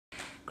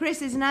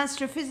Chris is an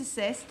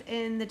astrophysicist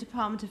in the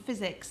Department of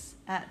Physics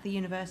at the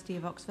University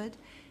of Oxford.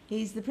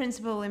 He's the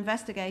principal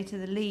investigator,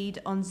 the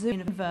lead on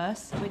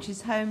Zooniverse, which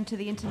is home to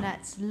the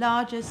internet's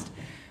largest,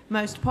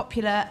 most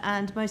popular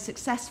and most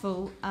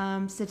successful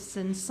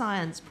citizen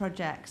science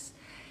projects.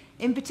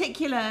 In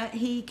particular,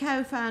 he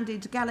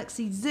co-founded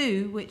Galaxy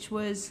Zoo, which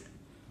was,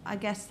 I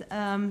guess,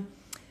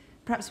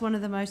 perhaps one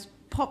of the most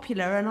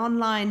popular, an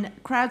online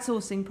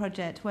crowdsourcing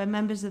project where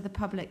members of the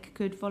public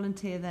could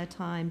volunteer their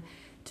time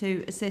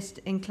to assist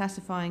in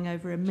classifying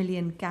over 1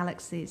 million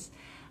galaxies.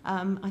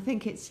 I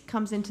think it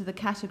comes into the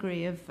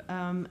category of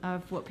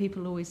what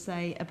people always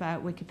say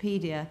about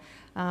Wikipedia,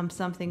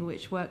 something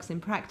which works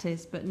in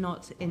practice but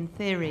not in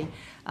theory,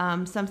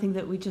 something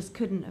that we just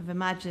couldn't have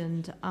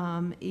imagined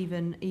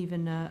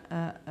even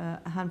a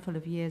handful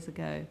of years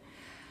ago.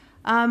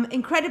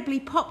 Incredibly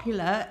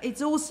popular,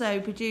 it's also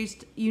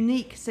produced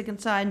unique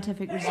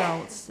scientific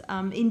results,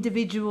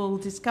 individual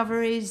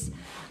discoveries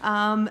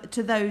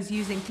to those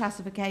using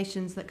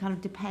classifications that kind of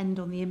depend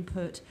on the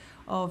input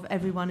of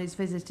everyone who's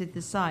visited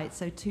the site.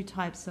 So 2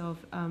 types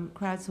of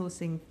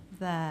crowdsourcing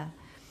there.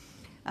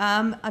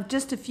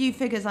 Just a few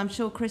figures. I'm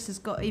sure Chris has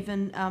got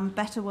even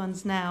better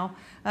ones now.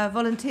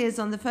 Volunteers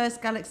on the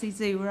first Galaxy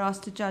Zoo were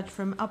asked to judge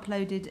from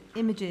uploaded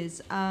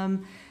images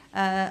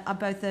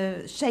both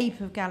the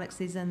shape of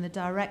galaxies and the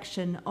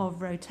direction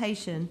of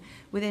rotation.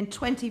 Within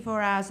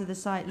 24 hours of the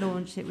site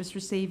launch, it was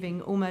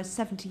receiving almost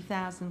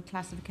 70,000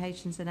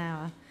 classifications an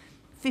hour.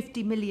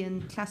 50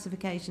 million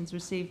classifications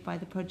received by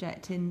the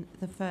project in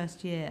the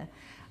first year,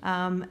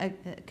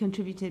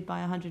 contributed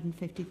by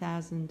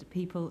 150,000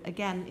 people.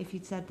 Again, if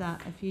you'd said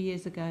that a few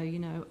years ago, you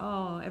know,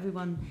 oh,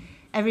 everyone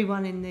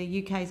in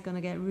the UK is going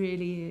to get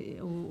really,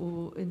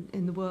 or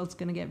in the world's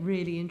going to get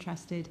really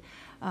interested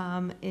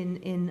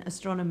in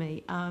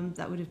astronomy.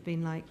 That would have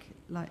been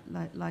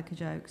like a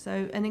joke.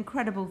 So an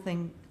incredible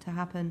thing to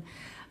happen.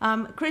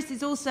 Chris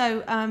is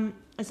also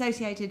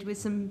associated with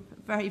some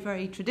very,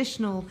 very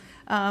traditional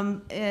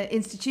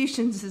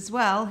institutions as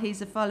well.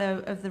 He's a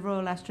fellow of the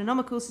Royal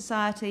Astronomical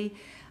Society.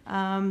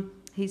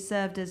 He's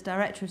served as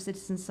Director of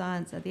Citizen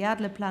Science at the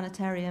Adler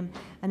Planetarium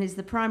and is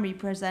the primary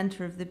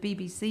presenter of the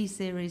BBC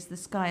series The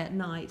Sky at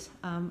Night,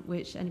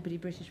 which anybody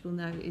British will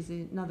know is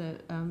another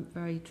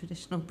very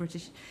traditional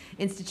British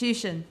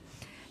institution.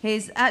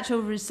 His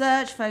actual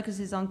research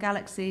focuses on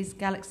galaxies,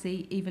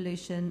 galaxy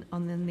evolution,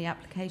 and then the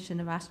application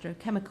of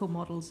astrochemical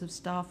models of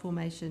star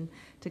formation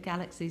to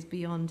galaxies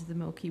beyond the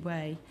Milky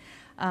Way.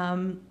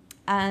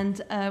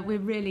 And we're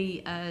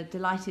really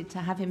delighted to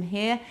have him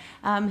here.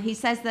 He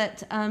says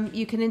that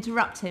you can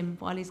interrupt him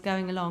while he's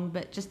going along,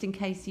 but just in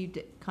case you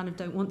kind of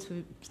don't want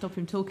to stop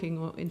him talking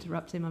or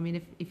interrupt him, I mean,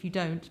 if you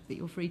don't, but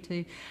you're free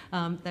to,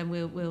 then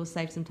we'll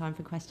save some time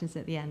for questions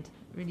at the end.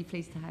 Really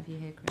pleased to have you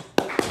here, Chris.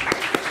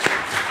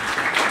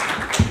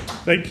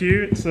 Thank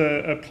you. It's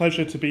a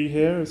pleasure to be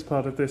here as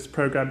part of this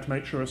programme to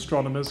make sure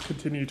astronomers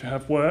continue to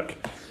have work.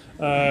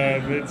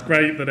 It's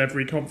great that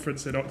every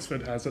conference in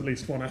Oxford has at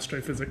least one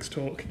astrophysics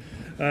talk.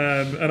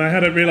 And I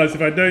hadn't realised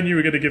if I'd known you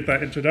were going to give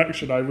that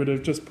introduction, I would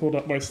have just pulled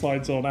up my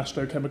slides on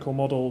astrochemical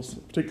models,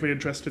 particularly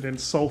interested in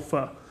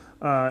sulfur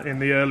in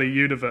the early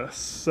universe.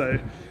 So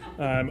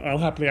I'll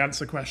happily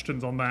answer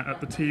questions on that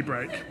at the tea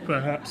break,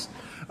 perhaps.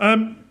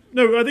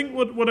 No, I think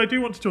what I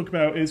do want to talk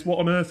about is what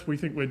on earth we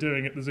think we're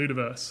doing at the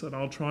Zooniverse, and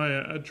I'll try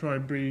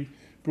and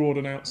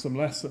broaden out some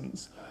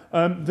lessons.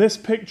 This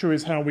picture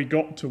is how we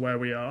got to where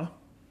we are.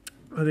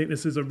 I think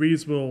this is a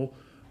reasonable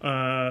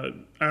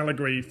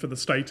allegory for the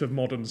state of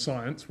modern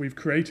science. We've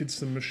created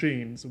some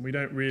machines, and we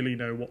don't really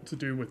know what to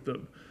do with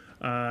them,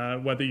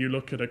 whether you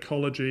look at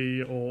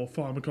ecology or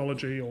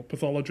pharmacology or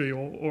pathology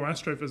or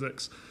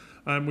astrophysics.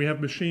 We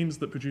have machines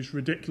that produce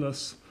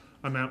ridiculous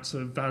amounts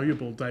of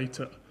valuable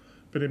data.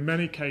 But in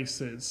many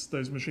cases,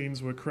 those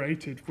machines were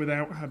created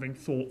without having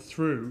thought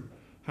through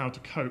how to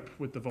cope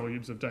with the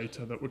volumes of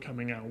data that were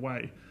coming our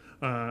way.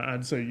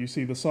 And so you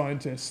see the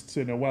scientists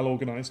in a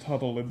well-organised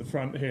huddle in the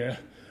front here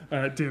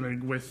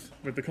dealing with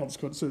the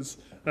consequences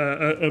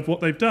of what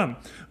they've done.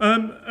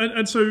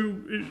 And so,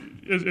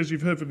 as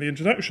you've heard from the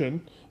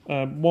introduction,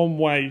 one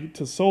way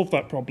to solve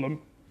that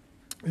problem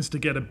is to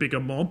get a bigger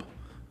mob.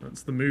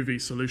 That's the movie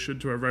solution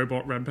to a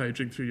robot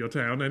rampaging through your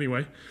town,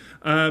 anyway.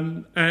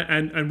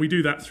 And we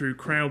do that through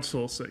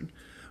crowdsourcing.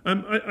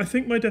 I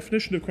think my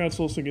definition of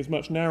crowdsourcing is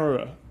much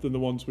narrower than the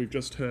ones we've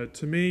just heard.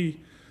 To me,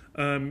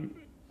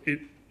 it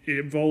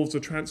involves a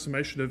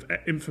transformation of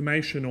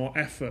information or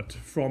effort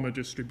from a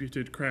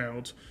distributed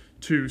crowd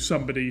to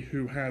somebody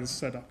who has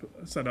set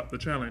up the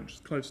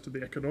challenge, close to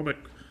the economic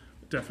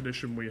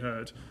definition we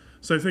heard.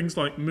 So things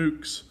like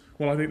MOOCs,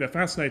 well, I think they're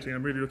fascinating.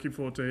 I'm really looking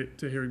forward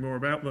to hearing more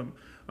about them.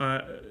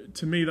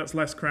 To me, that's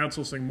less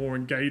crowdsourcing, more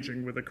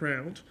engaging with a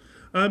crowd.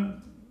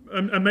 And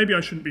maybe I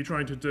shouldn't be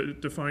trying to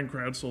define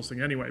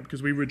crowdsourcing anyway,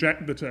 because we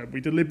reject the term.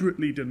 We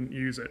deliberately didn't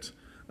use it.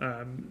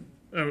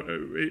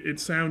 It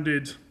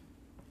sounded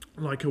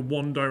like a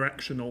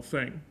one-directional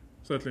thing,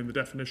 certainly in the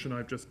definition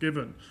I've just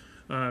given.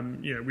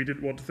 We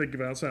didn't want to think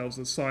of ourselves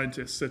as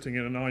scientists sitting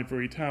in an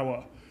ivory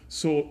tower,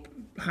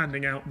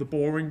 handing out the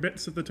boring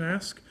bits of the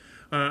task.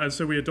 And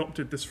so we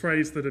adopted this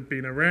phrase that had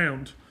been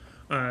around,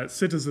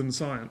 citizen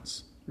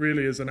science,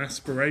 really as an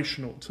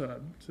aspirational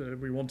term. So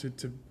we wanted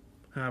to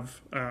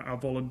have our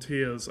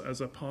volunteers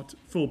as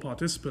full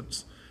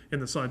participants in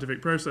the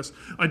scientific process.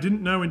 I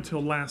didn't know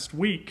until last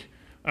week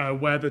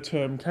where the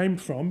term came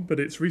from, but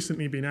it's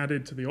recently been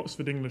added to the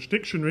Oxford English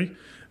Dictionary.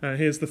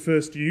 Here's the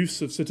first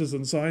use of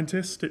citizen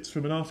scientist. It's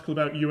from an article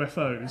about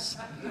UFOs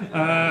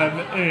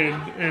in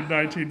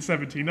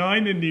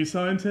 1979 in New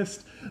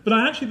Scientist. But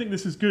I actually think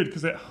this is good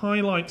because it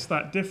highlights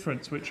that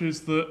difference, which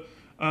is that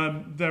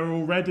there are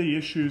already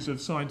issues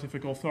of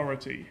scientific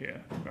authority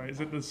here. Right? Is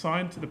it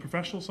the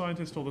professional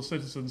scientist or the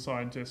citizen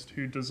scientist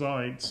who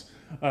decides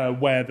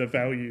where the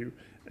value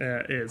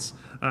is?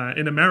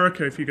 In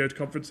America, if you go to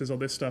conferences on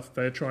this stuff,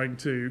 they're trying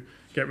to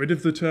get rid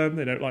of the term.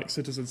 They don't like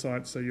citizen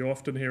science, so you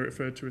often hear it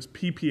referred to as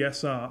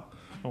PPSR,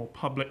 or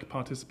public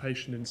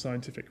participation in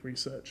scientific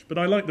research. But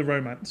I like the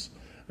romance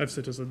of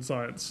citizen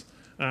science,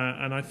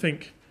 and I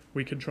think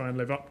we can try and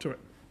live up to it.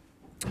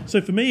 So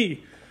for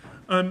me,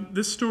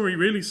 this story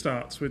really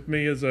starts with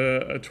me as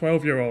a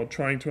 12-year-old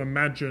trying to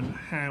imagine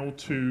how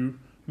to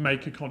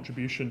make a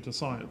contribution to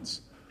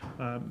science.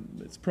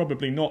 It's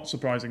probably not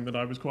surprising that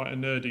I was quite a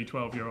nerdy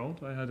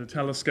 12-year-old. I had a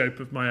telescope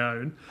of my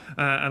own,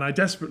 and I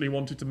desperately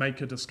wanted to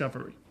make a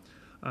discovery.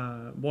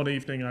 One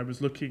evening I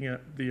was looking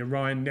at the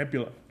Orion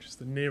Nebula, which is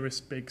the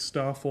nearest big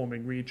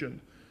star-forming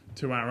region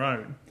to our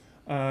own,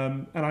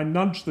 and I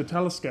nudged the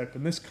telescope,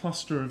 and this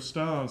cluster of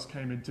stars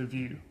came into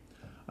view.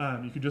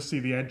 You could just see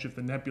the edge of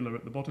the nebula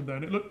at the bottom there,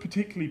 and it looked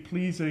particularly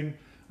pleasing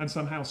and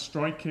somehow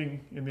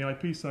striking in the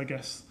eyepiece. I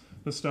guess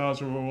the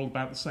stars are all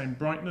about the same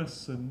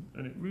brightness, and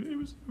it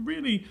was a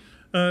really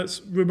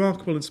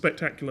remarkable and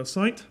spectacular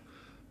sight.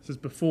 This is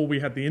before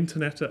we had the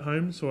internet at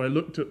home, so I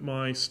looked at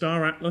my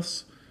star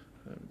atlas,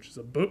 which is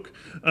a book,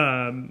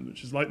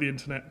 which is like the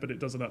internet, but it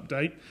doesn't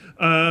update.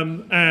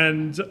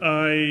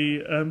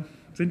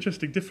 It's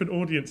interesting, different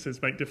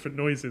audiences make different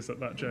noises at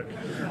that joke.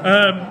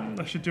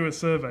 I should do a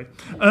survey.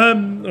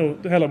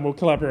 Helen will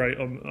collaborate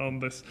on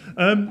this.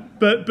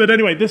 But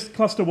anyway, this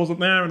cluster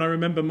wasn't there, and I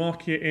remember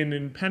marking it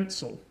in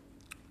pencil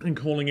and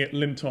calling it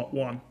Lintott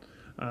 1.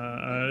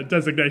 A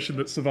designation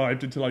that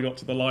survived until I got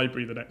to the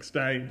library the next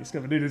day and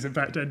discovered it is in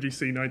fact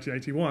NGC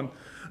 1981.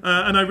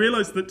 And I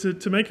realised that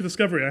to make a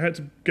discovery I had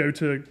to go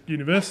to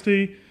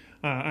university,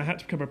 I had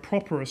to become a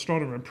proper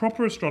astronomer, and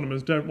proper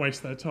astronomers don't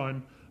waste their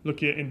time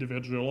looking at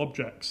individual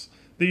objects.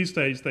 These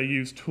days they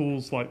use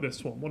tools like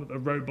this one of the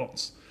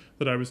robots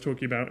that I was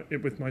talking about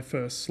with my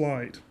first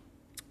slide.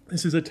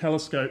 This is a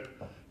telescope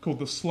called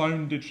the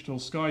Sloan Digital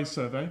Sky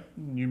Survey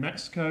in New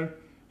Mexico.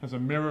 Has a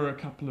mirror a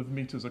couple of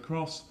meters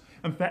across,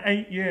 and for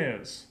 8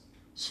 years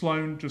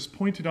Sloan just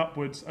pointed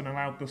upwards and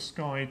allowed the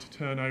sky to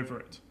turn over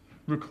it,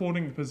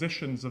 recording the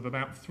positions of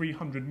about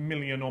 300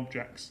 million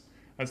objects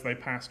as they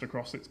passed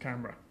across its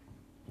camera.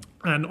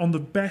 And on the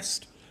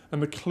best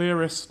and the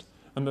clearest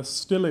and the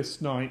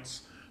stillest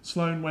nights,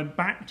 Sloan went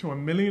back to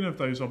 1 million of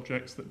those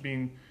objects that had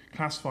been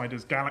classified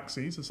as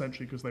galaxies,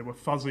 essentially because they were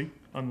fuzzy,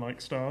 unlike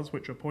stars,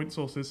 which are point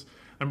sources,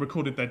 and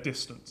recorded their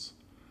distance.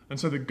 And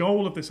so the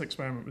goal of this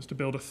experiment was to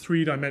build a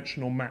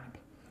three-dimensional map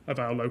of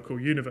our local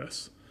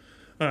universe.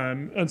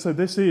 And so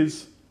we're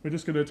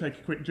just going to take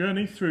a quick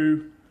journey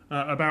through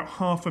about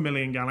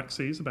 500,000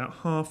 galaxies, about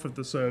half of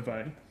the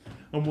survey.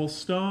 And we'll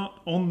start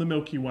on the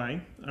Milky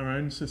Way, our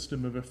own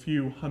system of a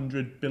few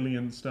 100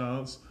 billion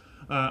stars,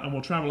 and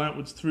we'll travel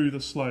outwards through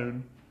the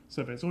Sloan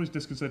survey. It's always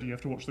disconcerting you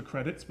have to watch the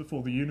credits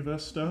before the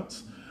universe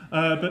starts.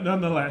 But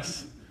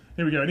nonetheless,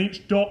 here we go. And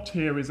each dot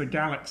here is a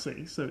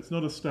galaxy, so it's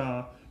not a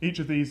star. Each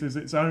of these is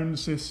its own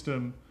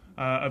system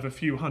of a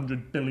few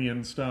 100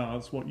 billion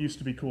stars, what used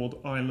to be called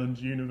island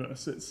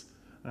universes,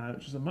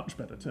 which is a much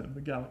better term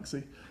than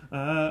galaxy.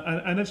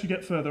 And as you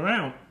get further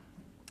out,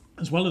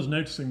 as well as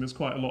noticing there's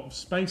quite a lot of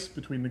space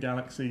between the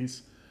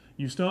galaxies,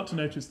 you start to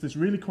notice this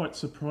really quite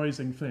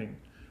surprising thing,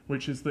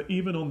 which is that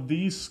even on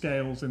these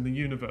scales in the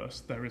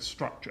universe, there is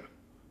structure.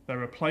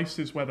 There are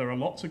places where there are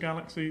lots of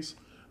galaxies,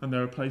 and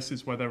there are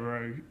places where there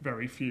are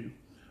very few.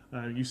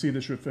 You see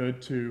this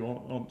referred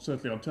to,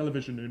 certainly on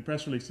television and in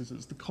press releases,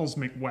 as the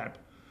cosmic web.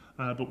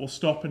 But we'll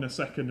stop in a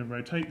second and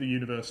rotate the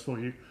universe for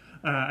you,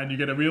 and you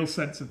get a real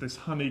sense of this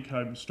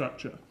honeycomb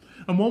structure.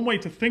 And one way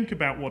to think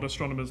about what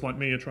astronomers like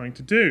me are trying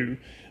to do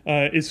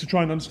is to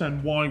try and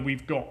understand why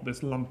we've got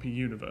this lumpy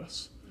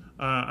universe,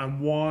 and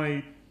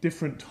why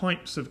different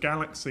types of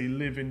galaxy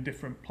live in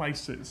different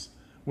places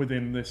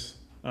within this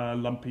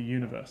lumpy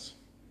universe.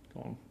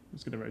 Go on,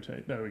 it's going to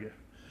rotate. There we go.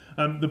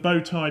 The bow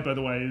tie, by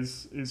the way,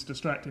 is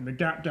distracting. The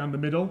gap down the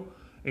middle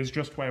is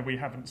just where we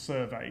haven't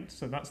surveyed,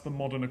 so that's the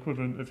modern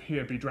equivalent of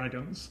here be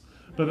dragons.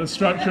 But the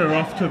structure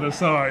off to the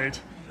side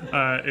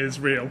is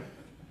real.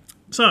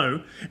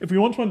 So, if we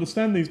want to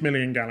understand these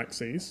million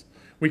galaxies,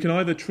 we can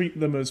either treat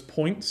them as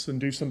points and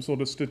do some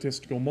sort of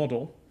statistical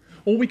model,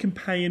 or we can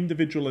pay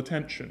individual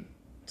attention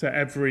to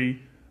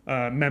every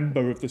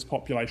member of this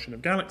population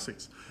of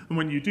galaxies. And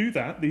when you do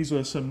that, these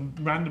are some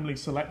randomly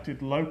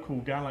selected local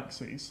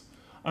galaxies,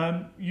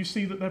 you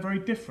see that they're very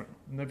different,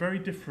 and they're very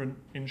different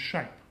in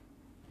shape.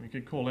 We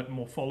could call it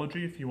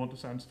morphology if you want to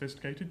sound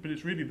sophisticated, but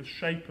it's really the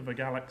shape of a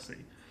galaxy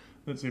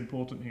that's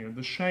important here.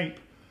 The shape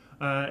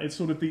is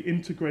sort of the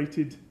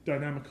integrated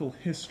dynamical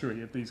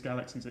history of these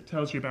galaxies. It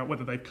tells you about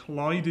whether they've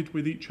collided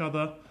with each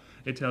other,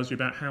 it tells you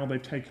about how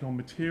they've taken on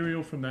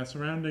material from their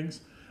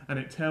surroundings, and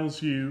it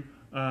tells you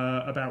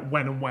about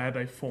when and where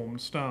they formed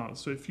stars.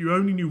 So if you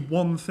only knew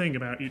one thing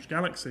about each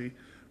galaxy,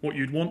 what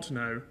you'd want to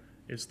know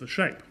is the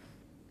shape.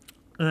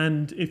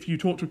 And if you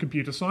talk to a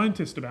computer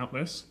scientist about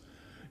this,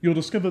 you'll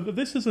discover that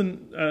this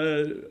isn't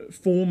a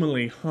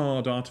formally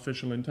hard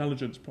artificial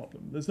intelligence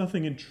problem. There's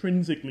nothing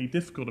intrinsically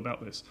difficult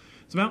about this.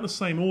 It's about the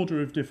same order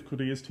of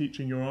difficulty as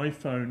teaching your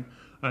iPhone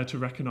to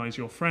recognize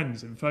your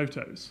friends in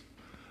photos.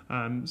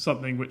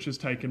 Something which has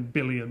taken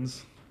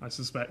billions, I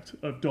suspect,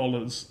 of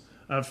dollars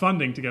of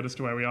funding to get us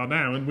to where we are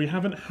now. And we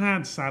haven't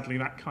had, sadly,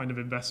 that kind of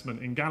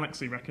investment in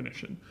galaxy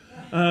recognition.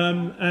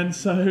 And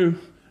so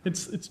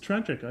it's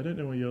tragic. I don't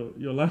know why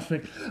you're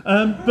laughing.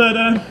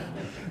 But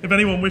if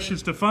anyone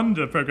wishes to fund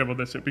a program on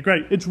this, it would be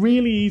great. It's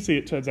really easy,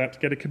 it turns out, to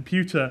get a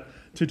computer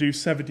to do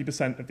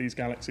 70% of these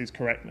galaxies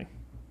correctly.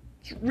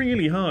 It's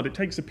really hard. It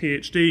takes a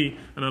PhD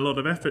and a lot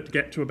of effort to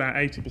get to about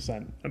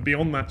 80%. And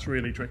beyond that's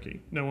really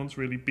tricky. No one's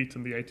really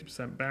beaten the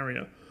 80%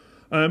 barrier.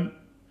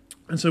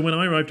 And so when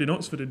I arrived in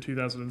Oxford in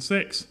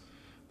 2006,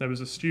 there was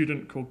a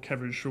student called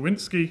Kevin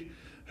Sherwinski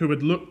who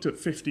had looked at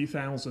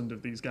 50,000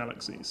 of these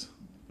galaxies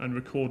and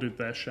recorded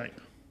their shape.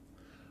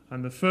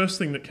 And the first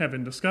thing that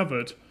Kevin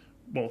discovered,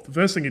 well, the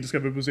first thing he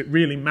discovered was it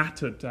really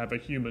mattered to have a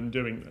human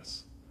doing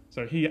this.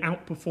 So he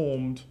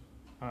outperformed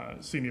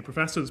senior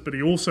professors, but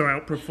he also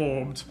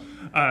outperformed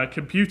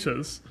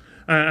computers.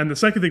 And the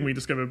second thing we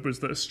discovered was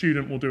that a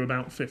student will do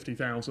about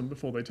 50,000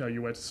 before they tell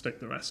you where to stick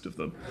the rest of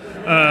them.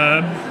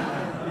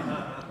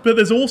 But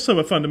there's also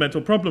a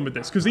fundamental problem with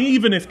this, because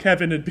even if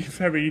Kevin had been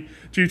very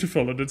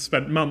dutiful and had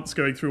spent months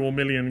going through all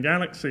million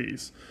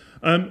galaxies,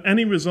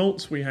 any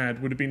results we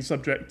had would have been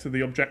subject to the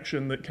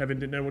objection that Kevin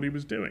didn't know what he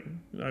was doing.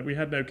 We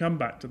had no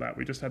comeback to that.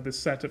 We just had this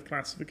set of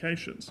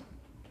classifications.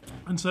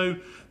 And so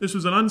this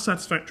was an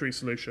unsatisfactory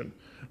solution.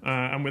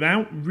 And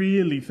without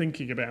really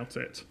thinking about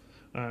it,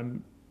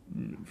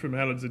 from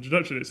Helen's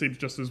introduction, it seems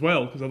just as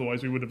well, because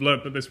otherwise we would have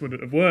learned that this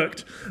wouldn't have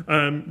worked.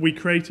 We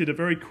created a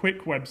very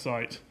quick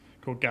website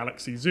called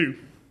Galaxy Zoo.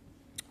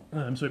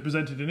 So it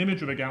presented an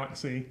image of a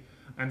galaxy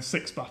and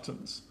 6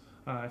 buttons.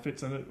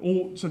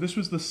 So this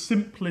was the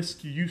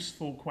simplest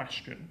useful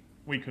question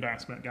we could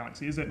ask about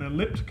galaxy. Is it an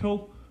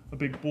elliptical, a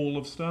big ball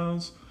of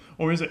stars,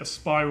 or is it a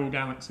spiral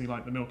galaxy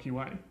like the Milky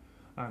Way?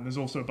 And there's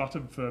also a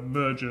button for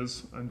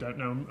mergers and don't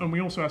know. And we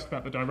also asked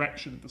about the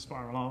direction of the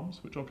spiral arms,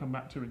 which I'll come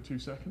back to in 2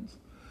 seconds.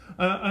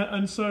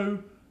 And so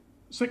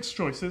 6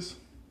 choices,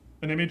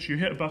 an image, you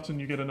hit a button,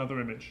 you get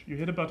another image. You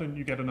hit a button,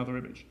 you get another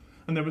image.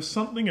 And there was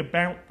something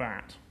about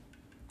that,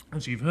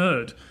 as you've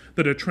heard,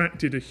 that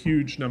attracted a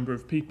huge number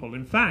of people.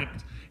 In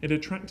fact, it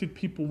attracted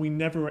people we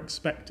never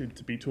expected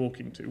to be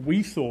talking to.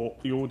 We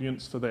thought the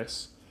audience for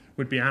this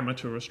would be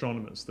amateur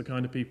astronomers, the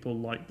kind of people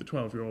like the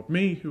 12-year-old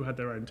me who had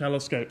their own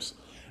telescopes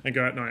and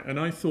go at night. And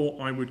I thought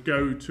I would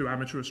go to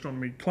amateur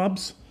astronomy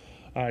clubs,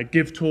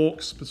 give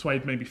talks,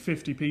 persuade maybe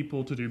 50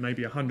 people to do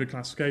maybe 100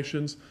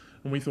 classifications,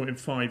 and we thought in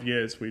 5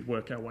 years we'd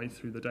work our way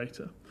through the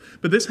data.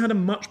 But this had a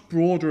much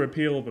broader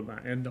appeal than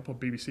that. It ended up on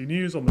BBC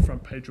News, on the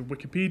front page of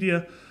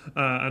Wikipedia,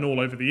 and all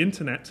over the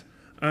internet.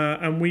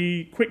 And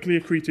we quickly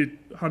accreted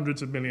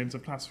hundreds of millions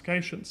of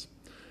classifications,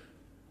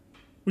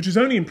 which is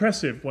only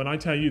impressive when I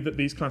tell you that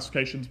these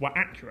classifications were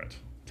accurate.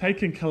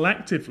 Taken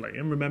collectively,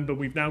 and remember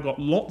we've now got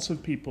lots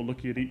of people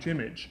looking at each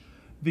image,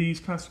 these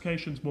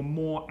classifications were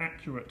more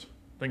accurate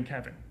than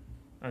Kevin.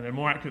 And they're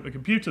more accurate than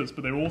computers,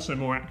 but they're also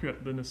more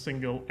accurate than a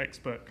single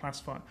expert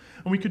classifier.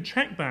 And we could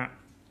check that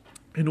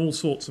in all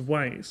sorts of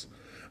ways.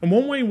 And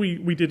one way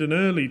we did an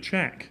early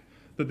check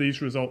that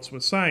these results were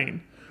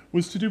sane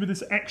was to do with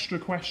this extra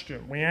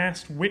question. We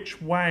asked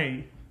which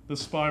way the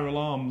spiral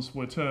arms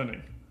were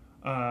turning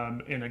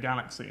in a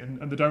galaxy.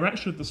 And the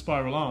direction of the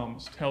spiral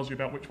arms tells you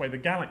about which way the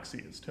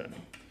galaxy is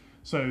turning.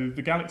 So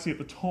the galaxy at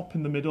the top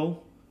in the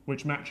middle,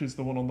 which matches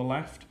the one on the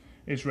left,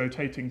 is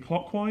rotating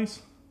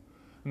clockwise.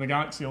 And the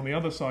galaxy on the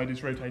other side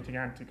is rotating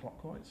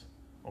anti-clockwise,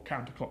 or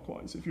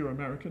counterclockwise if you're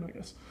American, I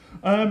guess.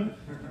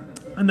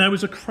 And there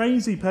was a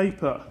crazy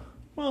paper,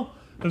 well,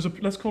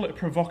 let's call it a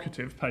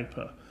provocative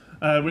paper,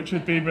 which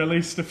had been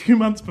released a few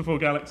months before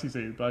Galaxy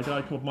Zoo by a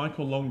guy called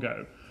Michael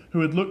Longo,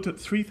 who had looked at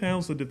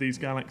 3,000 of these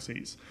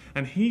galaxies,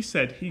 and he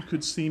said he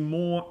could see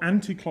more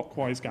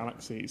anti-clockwise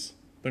galaxies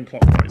than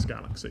clockwise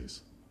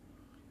galaxies.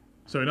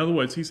 So in other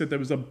words, he said there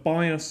was a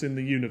bias in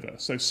the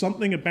universe. So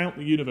something about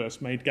the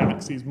universe made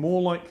galaxies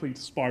more likely to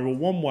spiral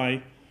one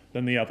way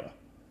than the other.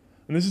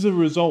 And this is a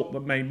result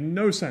that made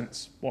no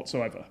sense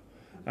whatsoever.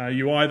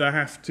 You either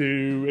have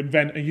to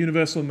invent a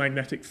universal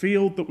magnetic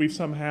field that we've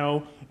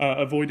somehow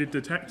avoided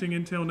detecting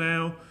until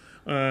now,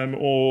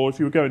 or if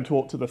you go and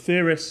talk to the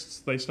theorists,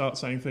 they start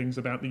saying things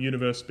about the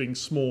universe being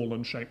small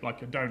and shaped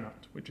like a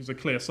donut, which is a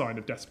clear sign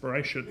of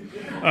desperation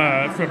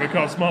from a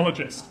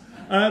cosmologist.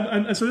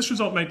 And so this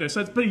result made no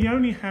sense, but he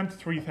only had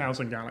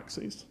 3,000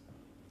 galaxies.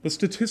 the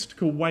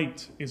statistical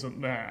weight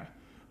isn't there.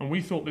 And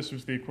we thought this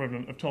was the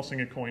equivalent of tossing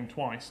a coin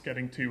twice,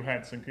 getting two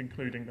heads and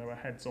concluding there were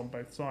heads on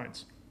both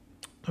sides.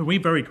 So we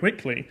very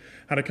quickly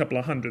had a couple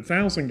of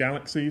 100,000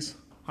 galaxies,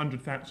 a couple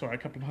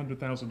of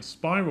 100,000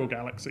 spiral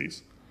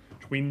galaxies,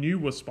 which we knew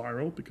were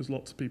spiral because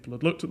lots of people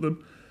had looked at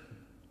them.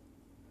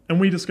 And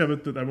we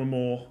discovered that there were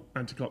more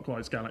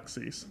anti-clockwise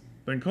galaxies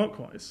than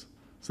clockwise.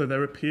 So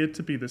there appeared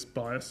to be this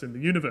bias in the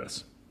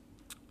universe.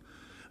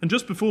 And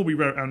just before we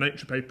wrote our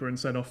Nature paper and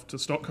sent off to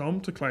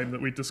Stockholm to claim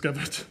that we'd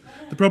discovered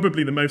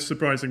probably the most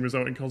surprising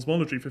result in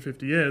cosmology for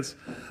 50 years,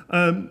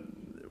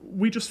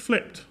 we just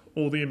flipped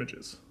all the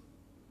images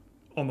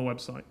on the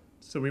website.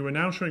 So we were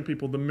now showing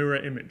people the mirror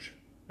image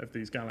of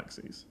these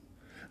galaxies.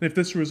 And if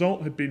this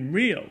result had been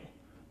real,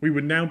 we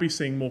would now be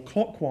seeing more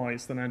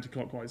clockwise than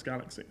anti-clockwise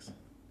galaxies.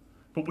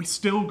 But we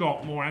still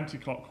got more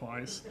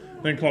anti-clockwise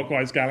than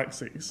clockwise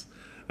galaxies.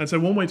 And so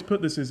one way to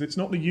put this is it's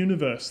not the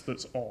universe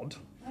that's odd.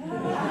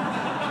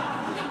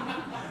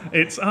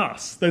 It's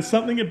us. There's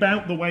something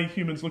about the way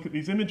humans look at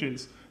these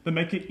images that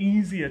make it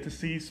easier to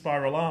see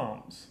spiral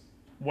arms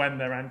when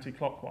they're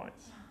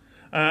anti-clockwise.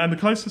 And the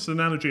closest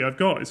analogy I've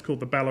got is called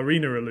the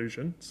ballerina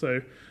illusion,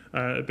 so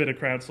a bit of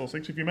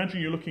crowdsourcing. So if you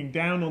imagine you're looking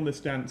down on this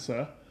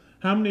dancer,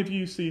 how many of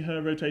you see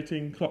her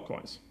rotating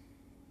clockwise?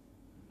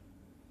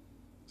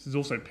 This is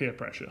also peer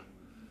pressure.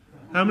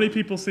 How many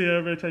people see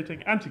her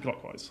rotating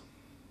anti-clockwise?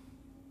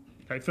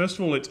 Okay, first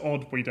of all, it's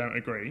odd we don't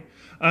agree.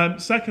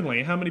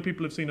 Secondly, how many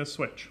people have seen her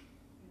switch?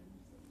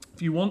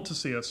 If you want to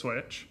see her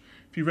switch,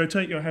 if you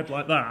rotate your head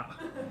like that,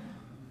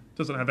 it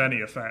doesn't have any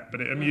effect,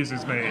 but it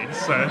amuses me.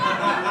 So,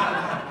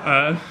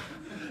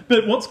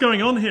 but what's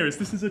going on here is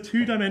this is a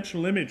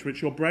two-dimensional image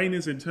which your brain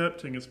is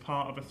interpreting as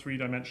part of a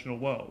three-dimensional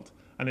world,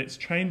 and it's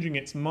changing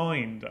its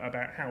mind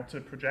about how to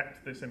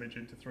project this image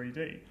into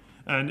 3D.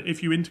 And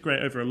if you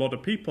integrate over a lot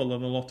of people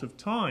and a lot of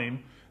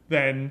time,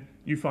 then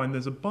you find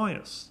there's a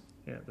bias.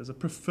 Yeah, there's a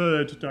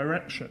preferred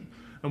direction.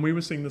 And we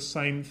were seeing the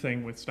same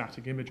thing with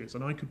static images.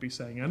 And I could be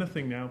saying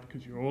anything now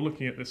because you're all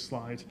looking at this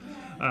slide.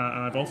 And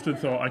I've often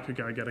thought I could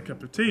go and get a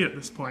cup of tea at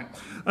this point.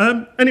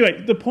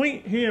 Anyway, the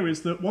point here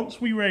is that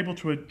once we were able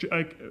to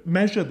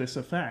measure this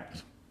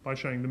effect by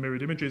showing the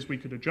mirrored images, we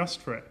could adjust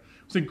for it.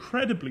 It was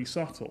incredibly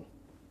subtle.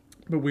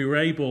 But we were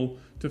able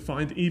to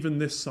find even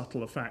this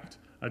subtle effect,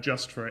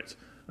 adjust for it,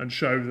 and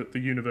show that the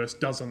universe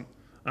doesn't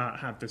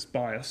have this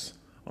bias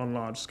on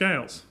large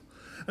scales.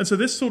 And so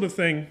this sort of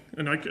thing,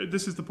 and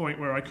this is the point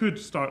where I could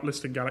start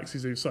listing Galaxy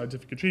Zoo's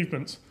scientific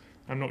achievements.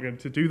 I'm not going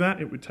to do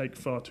that. It would take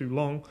far too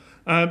long.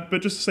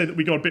 But just to say that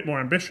we got a bit more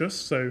ambitious,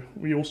 so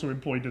we also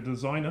employed a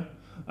designer.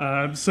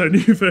 So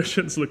new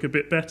versions look a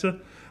bit better.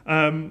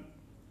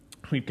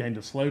 We've gained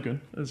a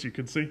slogan, as you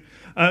can see.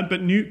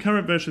 But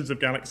current versions of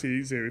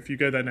Galaxy Zoo, if you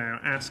go there now,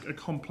 ask a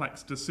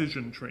complex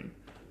decision tree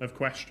of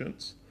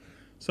questions.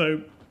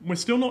 So we're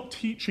still not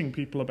teaching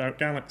people about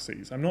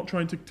galaxies. I'm not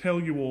trying to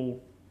tell you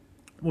all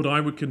what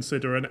I would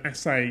consider an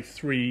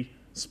SA3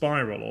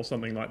 spiral or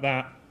something like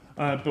that,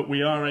 but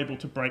we are able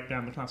to break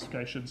down the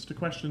classifications to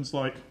questions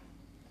like,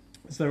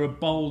 is there a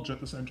bulge at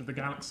the centre of the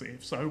galaxy?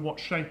 If so, what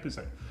shape is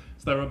it?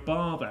 Is there a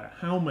bar there?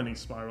 How many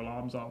spiral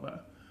arms are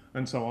there?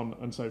 And so on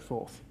and so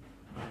forth.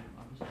 I'm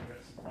just going to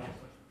get some water.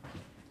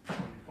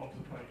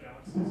 Contemplate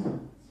galaxies.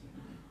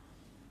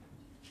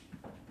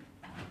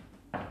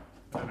 I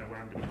don't know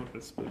where I'm going to put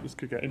this, but this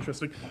could get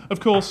interesting.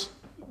 Of course,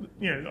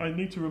 I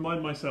need to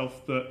remind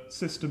myself that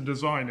system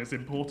design is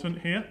important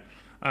here,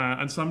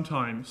 and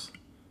sometimes,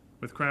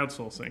 with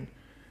crowdsourcing,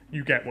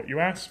 you get what you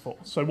ask for.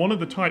 So one of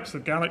the types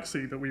of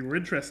galaxy that we were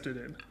interested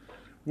in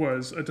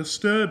was a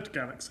disturbed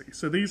galaxy.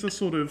 So these are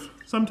sort of,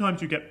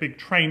 sometimes you get big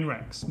train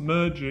wrecks,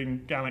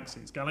 merging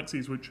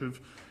galaxies which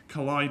have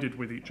collided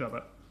with each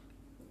other.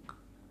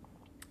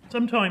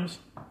 Sometimes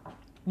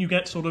you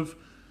get sort of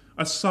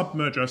a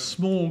submerger, a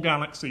small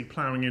galaxy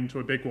ploughing into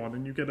a big one,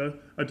 and you get a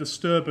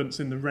disturbance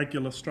in the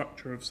regular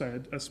structure of, say,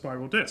 a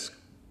spiral disk.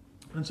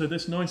 And so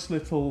this nice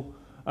little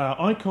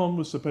icon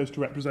was supposed to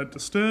represent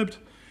disturbed,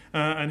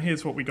 and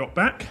here's what we got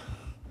back.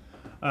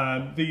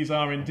 These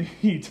are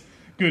indeed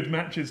good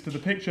matches to the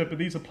picture, but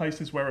these are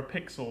places where a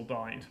pixel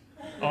died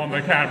on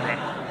the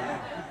camera.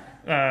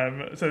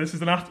 So this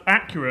is an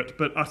accurate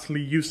but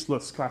utterly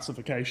useless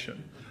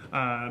classification,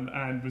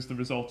 and was the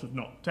result of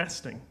not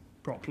testing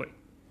properly.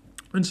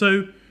 And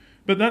so,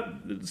 but that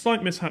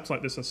slight mishaps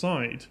like this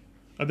aside,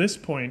 at this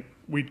point,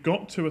 we'd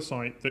got to a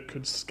site that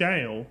could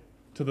scale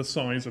to the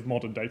size of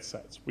modern data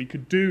sets. We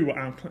could do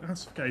our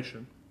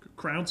classification,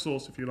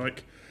 crowdsource, if you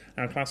like,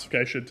 our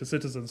classification to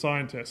citizen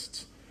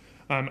scientists,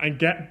 and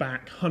get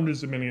back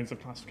hundreds of millions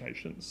of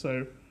classifications.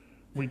 So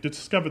we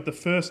discovered the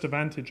first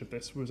advantage of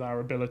this was our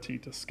ability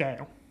to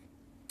scale.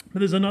 But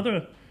there's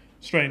another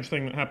strange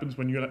thing that happens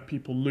when you let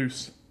people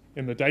loose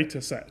in the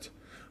data set.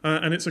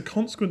 And it's a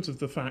consequence of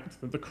the fact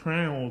that the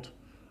crowd,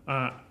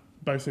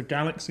 both of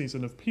galaxies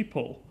and of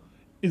people,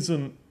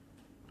 isn't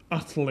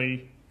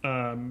utterly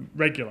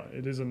regular.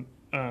 It isn't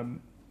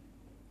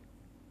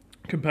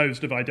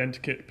composed of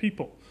identikit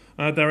people.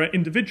 There are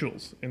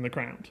individuals in the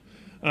crowd.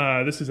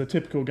 This is a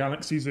typical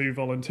Galaxy Zoo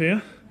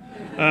volunteer.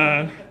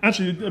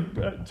 Actually,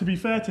 to be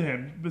fair to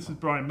him, this is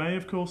Brian May,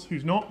 of course,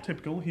 who's not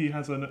typical. He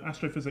has an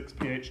astrophysics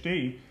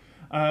PhD,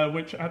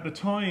 which at the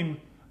time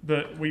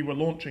that we were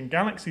launching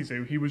Galaxy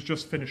Zoo, he was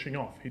just finishing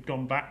off. He'd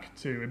gone back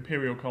to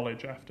Imperial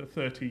College after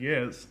 30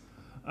 years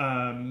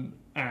and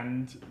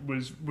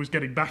was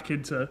getting back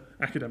into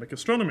academic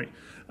astronomy.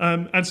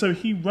 And so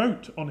he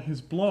wrote on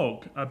his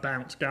blog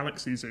about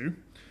Galaxy Zoo,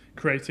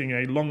 creating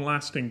a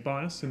long-lasting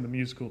bias in the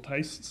musical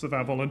tastes of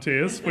our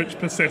volunteers, which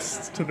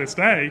persists to this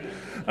day,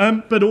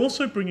 but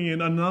also bringing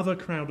in another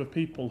crowd of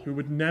people who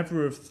would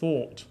never have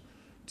thought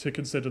to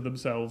consider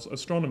themselves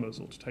astronomers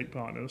or to take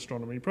part in an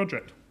astronomy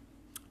project.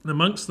 And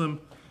amongst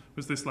them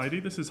was this lady.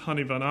 This is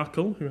Honey van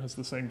Arkel, who has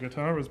the same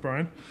guitar as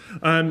Brian.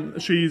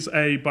 She's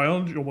a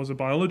biology, or was a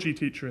biology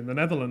teacher in the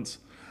Netherlands,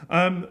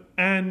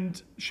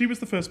 and she was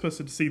the first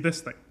person to see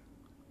this thing.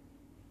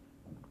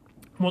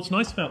 And what's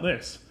nice about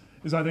this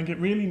is I think it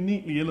really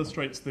neatly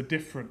illustrates the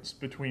difference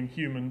between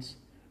humans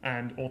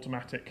and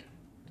automatic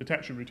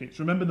detection routines.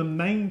 Remember, the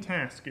main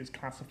task is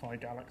classify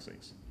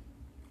galaxies.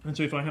 And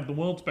so if I have the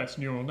world's best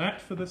neural net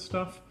for this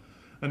stuff,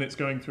 and it's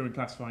going through and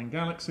classifying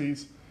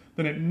galaxies,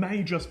 then it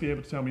may just be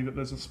able to tell me that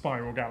there's a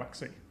spiral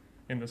galaxy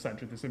in the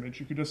center of this image.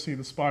 You can just see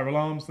the spiral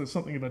arms. There's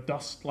something of a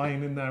dust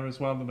lane in there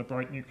as well and a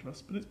bright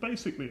nucleus, but it's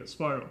basically a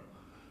spiral.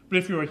 But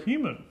if you're a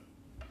human,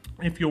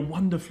 if you're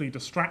wonderfully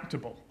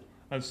distractible,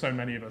 as so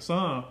many of us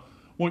are,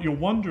 what you're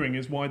wondering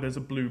is why there's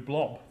a blue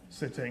blob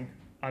sitting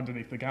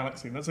underneath the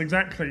galaxy. And that's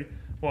exactly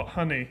what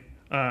Honey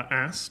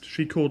asked.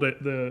 She called it,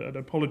 and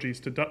apologies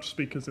to Dutch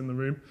speakers in the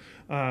room,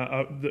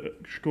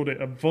 she called it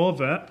a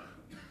voorwerp,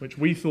 which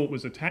we thought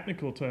was a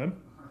technical term,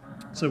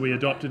 so we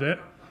adopted it.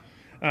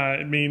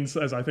 It means,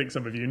 as I think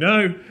some of you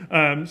know,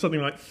 something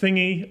like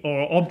thingy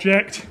or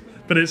object,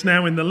 but it's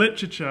now in the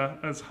literature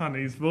as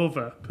Honey's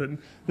voorwerp. And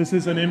this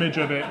is an image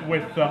of it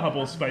with the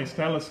Hubble Space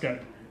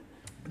Telescope.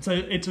 So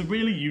it's a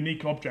really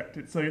unique object.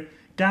 It's a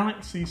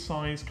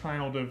galaxy-sized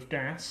cloud of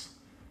gas,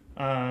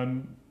 about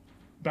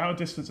a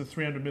distance of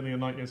 300 million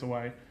light years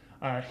away,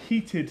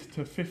 heated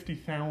to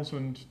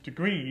 50,000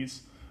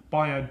 degrees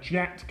by a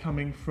jet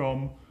coming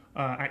from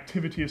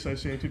activity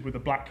associated with a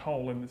black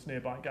hole in this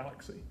nearby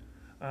galaxy.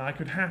 I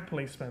could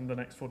happily spend the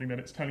next 40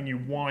 minutes telling you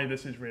why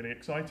this is really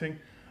exciting,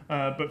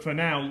 but for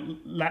now,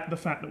 let the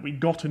fact that we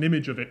got an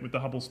image of it with the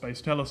Hubble Space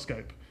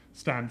Telescope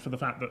stand for the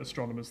fact that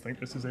astronomers think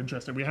this is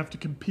interesting. We have to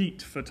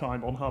compete for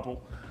time on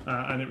Hubble,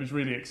 and it was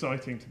really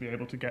exciting to be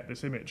able to get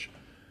this image.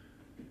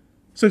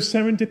 So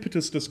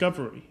serendipitous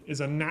discovery is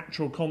a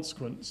natural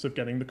consequence of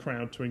getting the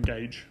crowd to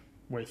engage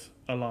with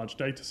a large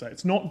data set.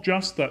 It's not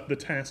just that the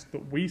task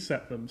that we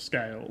set them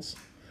scales,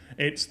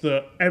 it's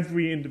that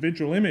every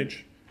individual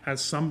image has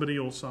somebody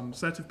or some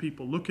set of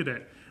people look at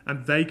it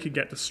and they could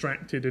get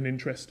distracted and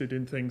interested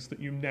in things that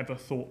you never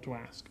thought to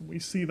ask. And we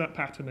see that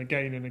pattern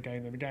again and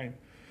again and again.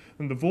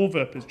 And the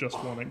voorwerp is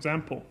just one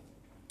example.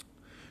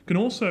 You can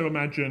also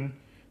imagine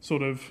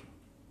sort of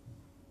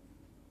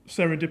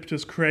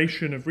serendipitous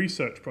creation of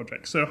research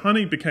projects. So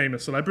Honey became a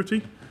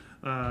celebrity,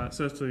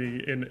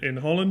 certainly in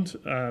Holland.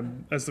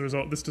 As the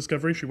result of this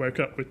discovery, she woke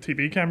up with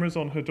TV cameras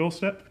on her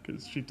doorstep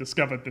because she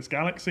discovered this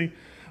galaxy,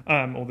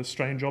 or this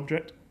strange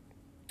object.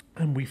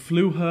 And we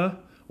flew her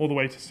all the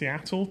way to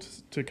Seattle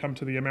to come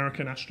to the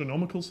American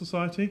Astronomical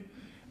Society.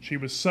 She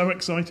was so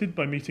excited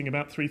by meeting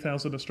about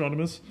 3,000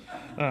 astronomers.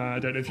 I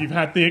don't know if you've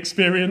had the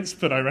experience,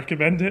 but I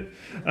recommend it.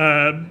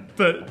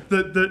 But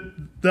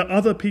the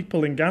other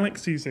people in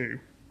Galaxy Zoo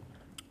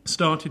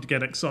started to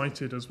get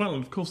excited as well.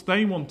 And of course,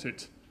 they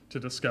wanted to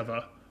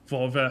discover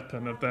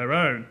voorwerpen of their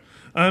own.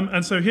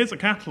 And so here's a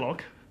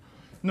catalogue.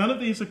 None of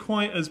these are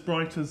quite as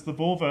bright as the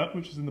voorwerp,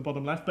 which is in the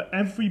bottom left, but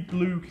every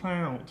blue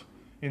cloud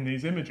in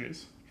these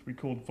images, which we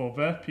called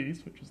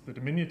voorwerpies, which is the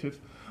diminutive.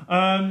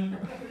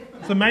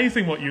 It's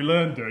amazing what you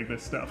learn doing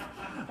this stuff.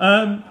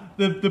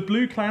 The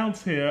blue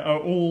clouds here are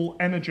all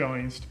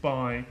energized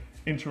by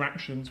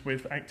interactions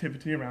with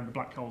activity around the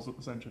black holes at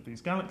the center of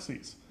these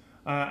galaxies.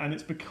 And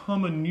it's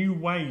become a new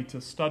way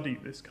to study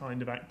this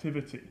kind of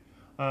activity.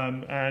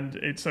 And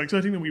it's so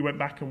exciting that we went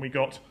back and we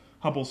got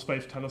Hubble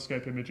Space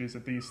Telescope images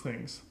of these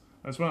things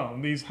as well.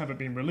 And these haven't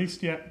been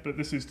released yet, but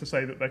this is to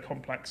say that they're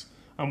complex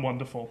and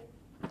wonderful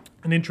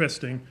and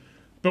interesting,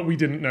 but we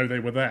didn't know they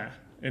were there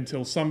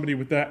until somebody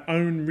with their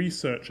own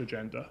research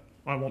agenda,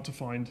 I want to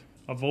find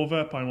a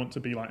voorwerp, I want to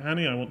be like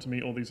Honey, I want to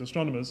meet all these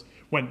astronomers,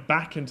 went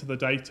back into the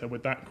data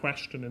with that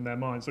question in their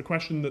minds, a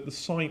question that the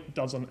site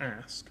doesn't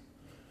ask,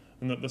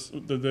 and that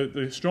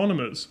the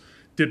astronomers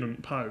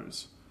didn't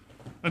pose.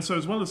 And so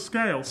as well as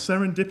scale,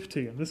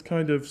 serendipity and this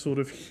kind of sort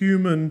of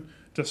human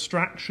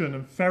distraction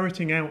and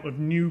ferreting out of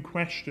new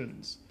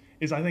questions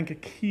is, I think, a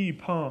key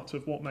part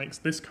of what makes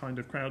this kind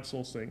of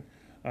crowdsourcing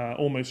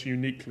almost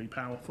uniquely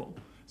powerful.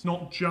 It's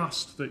not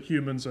just that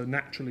humans are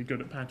naturally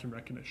good at pattern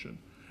recognition.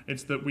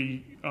 It's that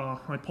we are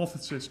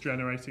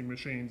hypothesis-generating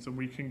machines and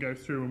we can go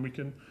through and we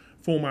can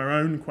form our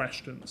own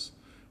questions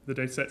with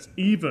the data sets,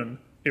 even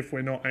if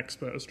we're not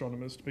expert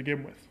astronomers to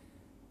begin with.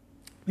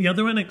 The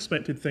other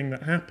unexpected thing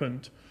that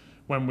happened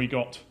when we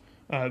got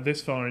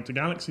this far into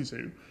Galaxy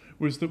Zoo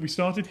was that we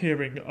started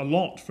hearing a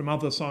lot from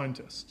other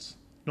scientists,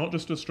 not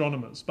just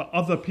astronomers, but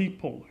other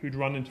people who'd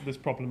run into this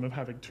problem of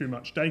having too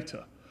much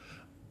data.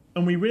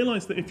 And we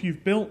realized that if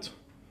you've built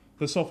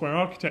the software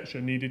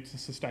architecture needed to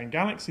sustain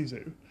Galaxy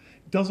Zoo,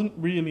 it doesn't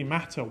really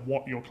matter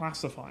what you're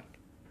classifying.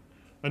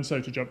 And so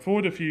to jump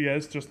forward a few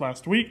years, just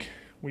last week,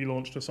 we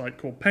launched a site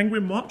called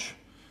Penguin Watch.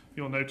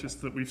 You'll notice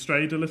that we've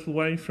strayed a little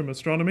way from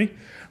astronomy.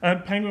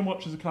 Penguin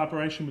Watch is a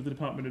collaboration with the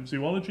Department of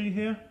Zoology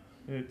here.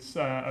 It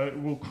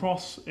will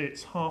cross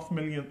its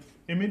 500,000th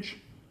image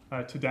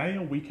today,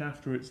 a week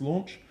after its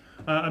launch.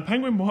 And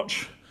Penguin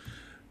Watch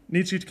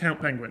needs you to count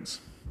penguins.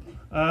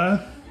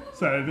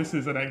 So this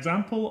is an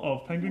example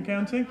of penguin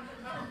counting.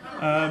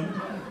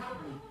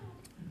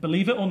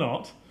 Believe it or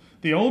not,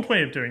 the old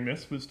way of doing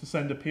this was to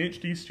send a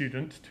PhD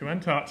student to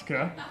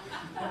Antarctica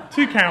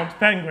to count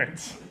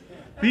penguins.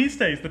 These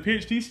days, the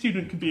PhD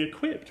student can be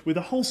equipped with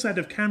a whole set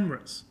of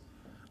cameras.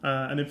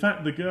 And in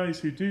fact, the guys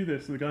who do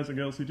this, the guys and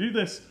girls who do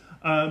this,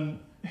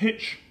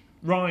 hitch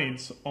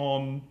rides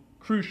on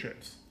cruise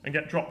ships and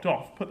get dropped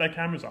off, put their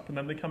cameras up, and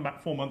then they come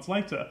back 4 months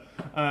later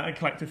and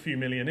collect a few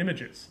million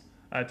images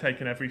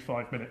taken every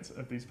 5 minutes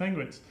of these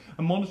penguins.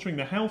 And monitoring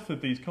the health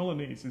of these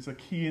colonies is a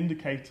key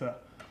indicator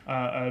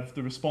of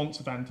the response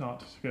of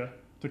Antarctica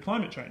to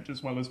climate change,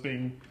 as well as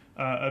being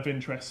of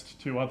interest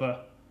to other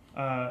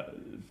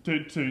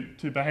to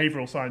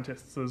behavioural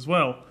scientists as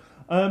well.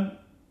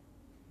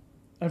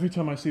 Every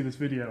time I see this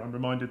video, I'm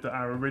reminded that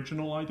our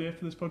original idea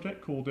for this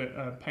project called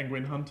it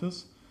Penguin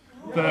Hunters.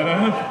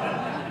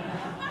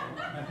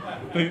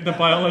 The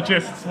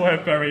biologists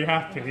weren't very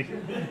happy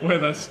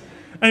with us.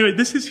 Anyway,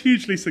 this is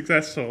hugely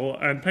successful,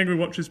 and Penguin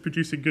Watch is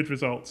producing good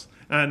results.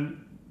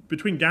 And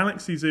between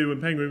Galaxy Zoo and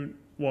Penguin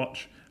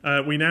Watch,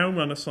 we now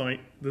run a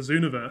site, the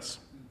Zooniverse,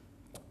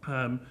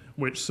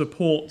 which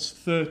supports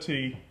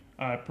 30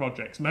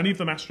 projects, many of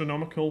them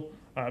astronomical,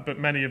 but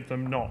many of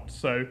them not.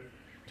 So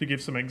to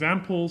give some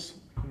examples,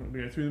 I'm not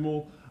going to go through them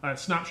all.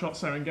 Snapshot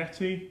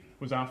Serengeti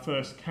was our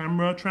first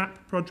camera trap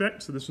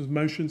project. So this was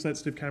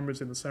motion-sensitive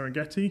cameras in the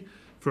Serengeti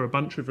for a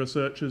bunch of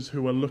researchers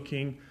who were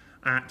looking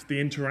at the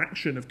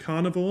interaction of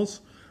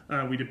carnivores.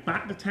 We did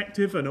Bat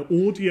Detective, an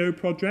audio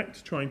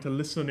project trying to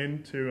listen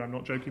into, I'm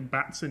not joking,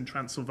 bats in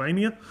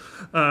Transylvania,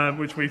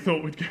 which we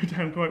thought would go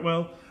down quite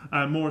well.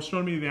 More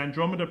astronomy, the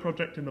Andromeda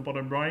project in the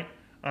bottom right,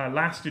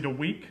 lasted a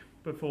week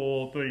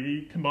before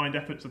the combined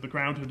efforts of the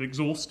crowd had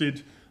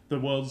exhausted the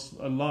world's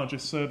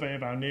largest survey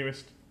of our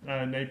nearest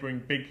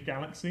neighbouring big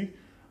galaxy.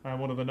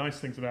 One of the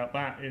nice things about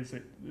that is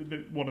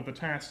that one of the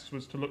tasks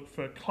was to look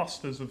for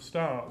clusters of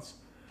stars.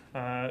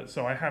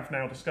 So I have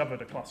now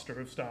discovered a cluster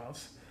of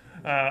stars,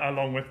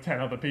 along with 10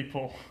 other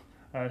people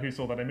who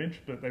saw that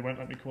image, but they won't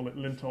let me call it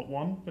Lintott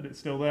 1, but it's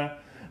still there.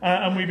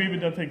 And we've even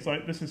done things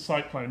like, this is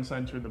Cyclone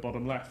Center in the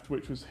bottom left,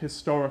 which was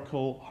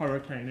historical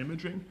hurricane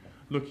imaging,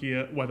 looking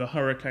at whether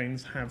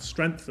hurricanes have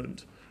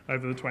strengthened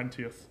over the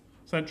 20th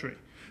century.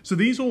 So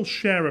these all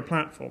share a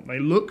platform. They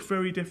look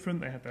very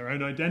different, they have their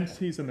own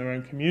identities and their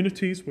own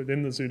communities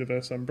within the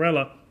Zooniverse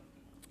umbrella,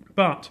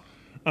 but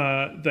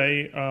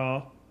they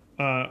are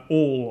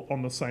all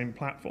on the same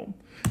platform.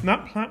 And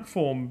that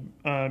platform,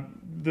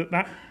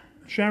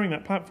 sharing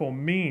that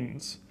platform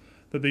means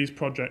that these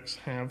projects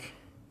have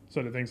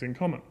sort of things in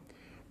common.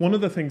 One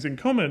of the things in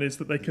common is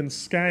that they can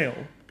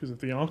scale, because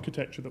of the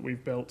architecture that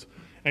we've built,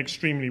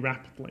 extremely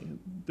rapidly.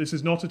 This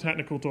is not a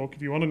technical talk.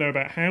 If you want to know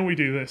about how we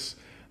do this,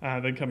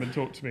 then come and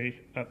talk to me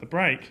at the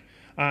break.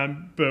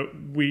 But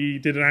we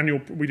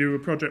do a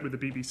project with the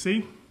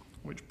BBC,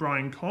 which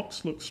Brian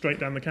Cox looks straight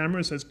down the camera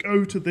and says,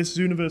 go to this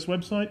Zooniverse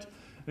website.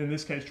 In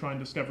this case, try and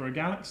discover a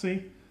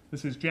galaxy.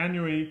 This is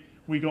January.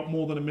 We got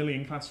more than 1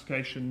 million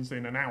classifications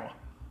in an hour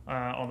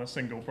on a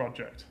single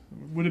project.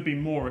 Would have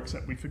been more,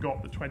 except we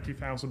forgot that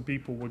 20,000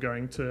 people were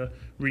going to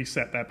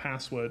reset their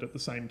password at the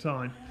same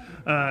time.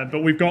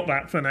 But we've got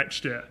that for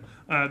next year.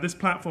 This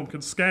platform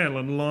can scale,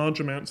 and large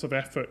amounts of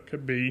effort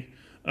can be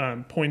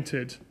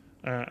pointed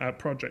at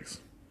projects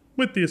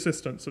with the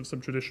assistance of some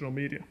traditional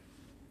media.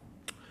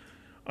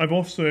 I've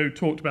also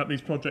talked about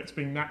these projects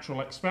being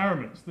natural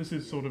experiments. This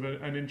is sort of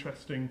an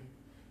interesting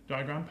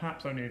diagram,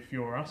 perhaps only if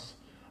you're us,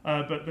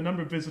 but the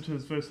number of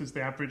visitors versus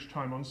the average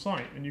time on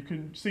site. And you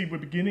can see we're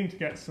beginning to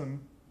get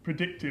some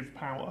predictive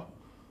power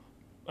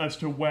as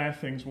to where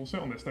things will sit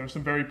on this. There are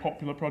some very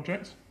popular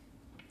projects.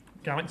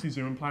 Galaxy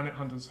Zoo and Planet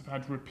Hunters have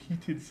had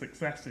repeated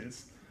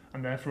successes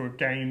and therefore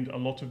gained a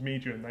lot of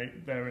media, and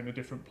they're in a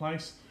different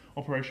place.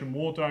 Operation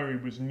War Diary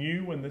was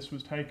new when this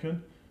was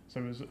taken, so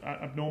it was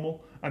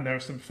abnormal. And there are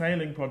some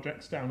failing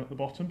projects down at the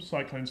bottom.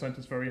 Cyclone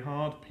Center's very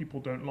hard. People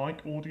don't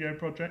like audio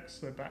projects,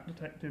 so Bat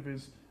Detective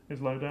is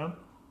low down.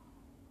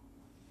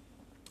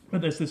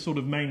 But there's this sort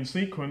of main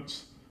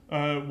sequence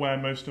where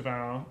most of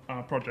our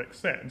projects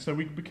sit. And so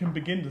we can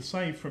begin to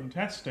say from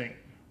testing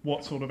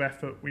what sort of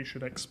effort we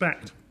should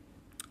expect.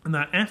 And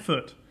that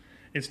effort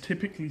is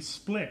typically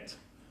split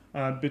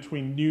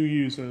between new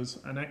users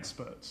and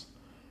experts.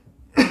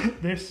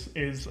 This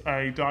is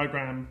a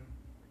diagram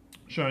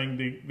showing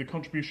the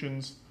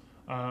contributions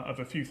of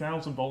a few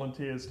thousand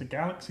volunteers to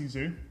Galaxy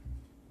Zoo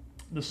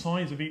the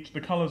size of each,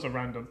 the colours are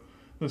random,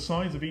 the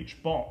size of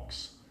each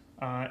box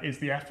is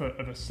the effort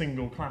of a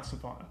single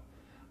classifier.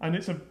 And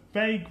it's a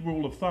vague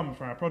rule of thumb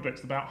for our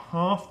projects. About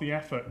half the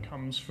effort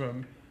comes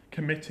from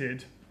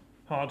committed,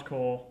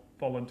 hardcore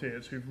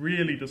volunteers who've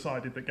really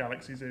decided that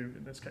Galaxy Zoo,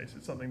 in this case,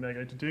 is something they're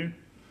going to do.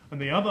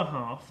 And the other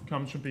half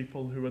comes from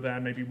people who are there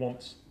maybe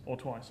once or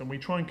twice. And we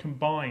try and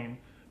combine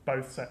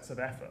both sets of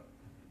effort.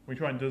 We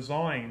try and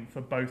design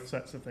for both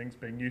sets of things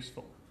being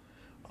useful.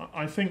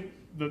 I think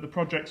that the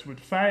projects would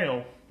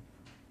fail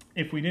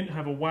if we didn't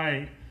have a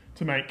way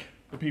to make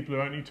the people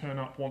who only turn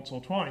up once or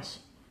twice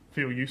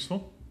feel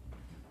useful.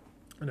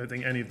 I don't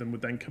think any of them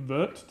would then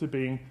convert to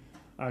being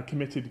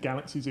committed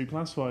Galaxy Zoo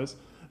classifiers.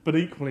 But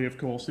equally, of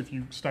course, if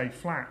you stay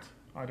flat,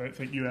 I don't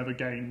think you ever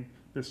gain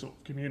this sort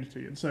of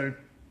community. And so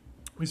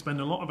we spend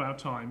a lot of our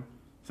time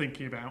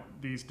thinking about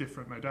these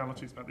different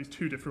modalities, about these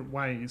two different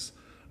ways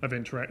of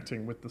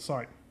interacting with the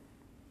site.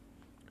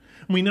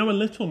 And we know a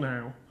little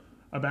now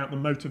about the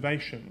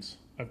motivations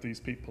of these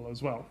people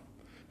as well.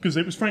 Because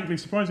it was frankly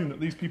surprising that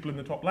these people in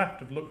the top left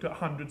have looked at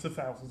hundreds of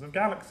thousands of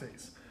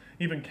galaxies.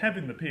 Even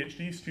Kevin, the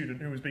PhD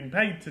student who was being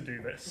paid to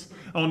do this,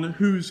 on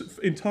whose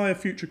entire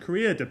future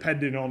career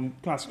depended on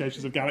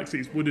classifications of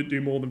galaxies, wouldn't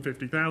do more than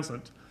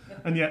 50,000.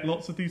 And yet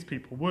lots of these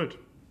people would.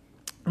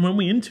 And when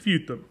we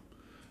interviewed them,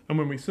 and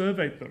when we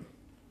surveyed them,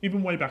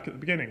 even way back at the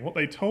beginning, what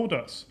they told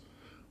us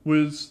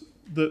was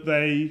that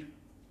they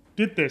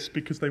did this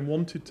because they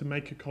wanted to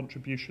make a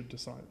contribution to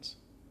science.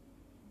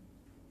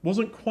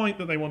 Wasn't quite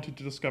that they wanted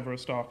to discover a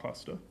star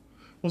cluster.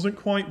 Wasn't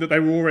quite that they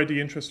were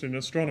already interested in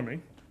astronomy.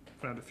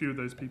 Found a few of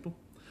those people.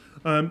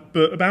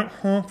 But about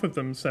half of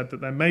them said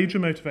that their major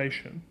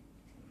motivation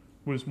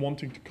was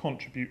wanting to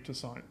contribute to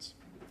science.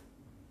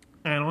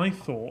 And I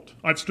thought,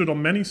 I've stood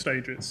on many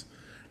stages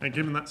and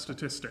given that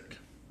statistic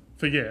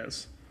for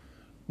years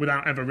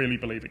without ever really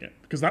believing it.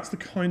 Because that's the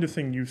kind of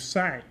thing you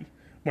say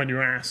when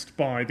you're asked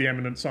by the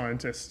eminent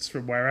scientists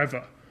from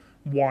wherever,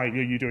 why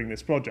are you doing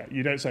this project?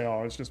 You don't say,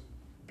 oh, I was just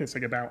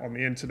pissing about on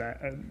the internet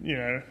and, you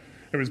know,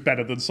 it was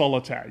better than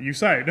solitaire. You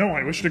say, no,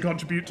 I wish to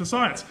contribute to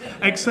science.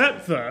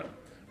 Except that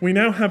we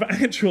now have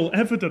actual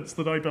evidence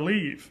that I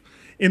believe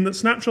in that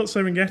Snapshot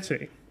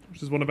Serengeti,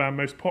 which is one of our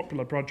most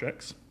popular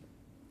projects.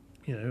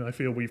 You know, I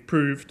feel we've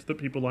proved that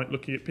people like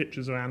looking at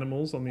pictures of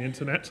animals on the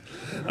internet.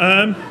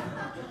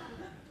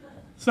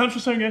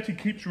 Snapshot Serengeti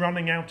keeps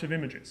running out of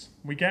images.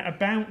 We get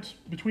about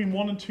between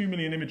 1 and 2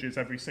 million images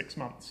every 6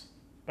 months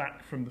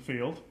back from the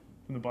field,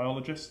 from the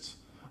biologists.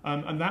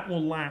 And that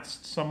will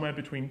last somewhere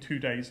between 2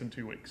 days and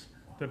 2 weeks,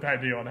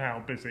 depending on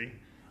how busy.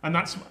 And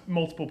that's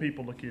multiple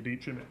people looking at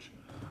each image.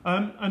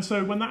 And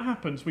so when that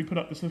happens, we put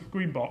up this little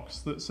green box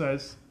that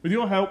says, with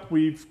your help,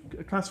 we've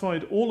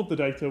classified all of the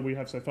data we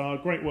have so far.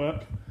 Great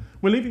work.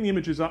 We're leaving the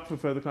images up for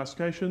further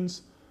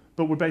classifications,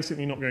 but we're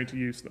basically not going to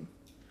use them.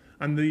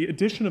 And the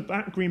addition of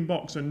that green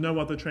box and no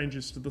other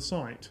changes to the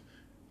site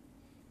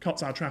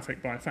cuts our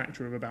traffic by a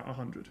factor of about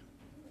 100.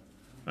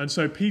 And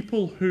so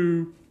people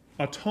who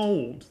are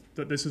told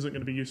that this isn't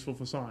going to be useful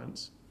for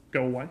science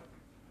go away,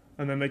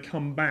 and then they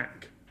come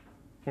back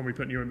when we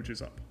put new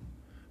images up.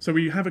 So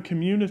we have a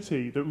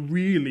community that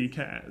really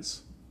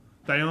cares.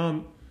 They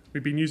aren't,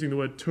 we've been using the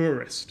word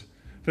tourist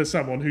for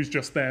someone who's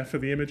just there for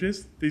the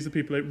images. These are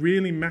people, it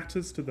really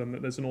matters to them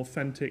that there's an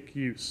authentic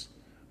use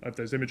of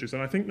those images.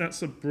 And I think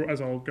that's, as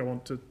I'll go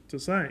on to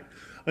say,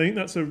 I think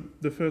that's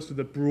the first of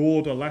the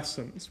broader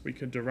lessons we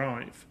can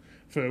derive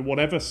for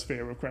whatever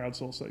sphere of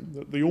crowdsourcing,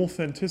 that the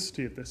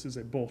authenticity of this is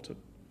important.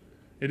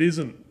 It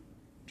isn't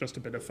just a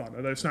bit of fun,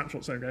 although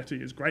Snapshot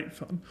Serengeti is great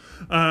fun,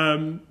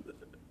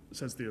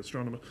 says the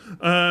astronomer.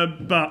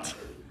 But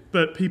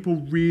people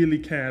really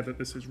care that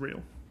this is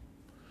real.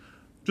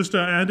 Just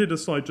I added a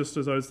slide just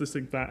as I was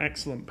listening to that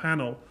excellent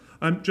panel,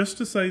 just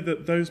to say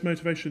that those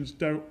motivations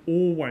don't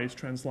always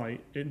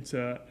translate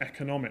into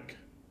economic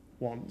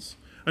ones.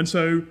 And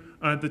so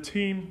the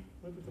team...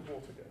 Where did the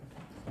water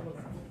go?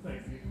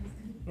 Thank you.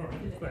 All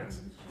right,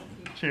 thanks.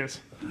 Cheers.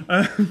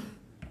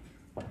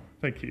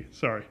 Thank you,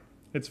 sorry.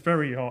 It's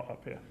very hot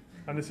up here,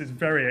 and this is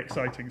very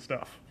exciting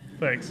stuff.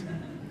 Thanks.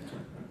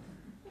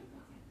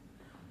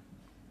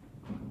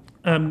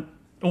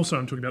 Also,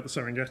 I'm talking about the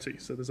Serengeti,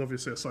 so there's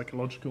obviously a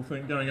psychological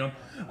thing going on,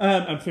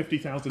 and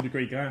 50,000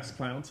 degree gas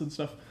clouds and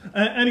stuff.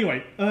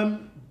 Anyway,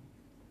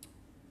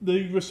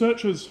 the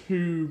researchers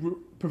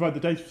who provide the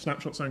data for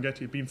Snapshot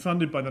Serengeti have been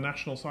funded by the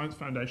National Science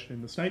Foundation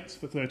in the States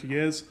for 30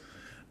 years,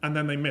 and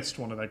then they missed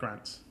one of their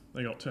grants.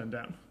 They got turned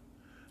down.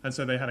 And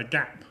so they had a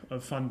gap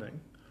of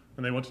funding,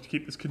 and they wanted to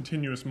keep this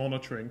continuous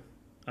monitoring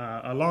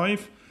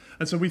alive.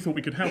 And so we thought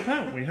we could help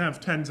out. We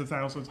have tens of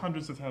thousands,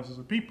 hundreds of thousands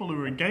of people who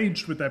are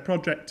engaged with their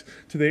project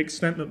to the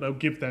extent that they'll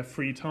give their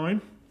free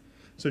time.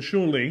 So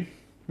surely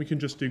we can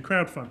just do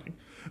crowdfunding.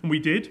 And we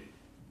did.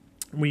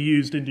 We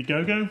used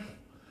Indiegogo.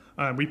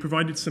 We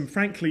provided some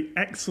frankly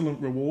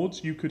excellent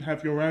rewards. You could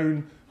have your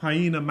own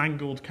hyena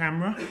mangled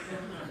camera.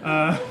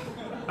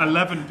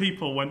 11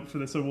 people went for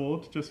this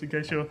award, just in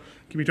case you're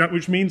keeping track,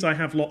 which means I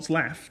have lots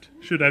left,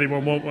 should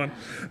anyone want one.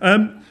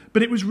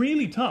 But it was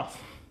really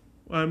tough.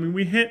 I mean,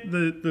 we hit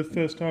the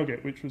first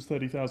target, which was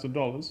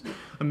 $30,000,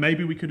 and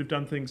maybe we could have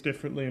done things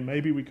differently, and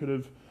maybe we could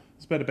have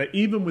spent a bit,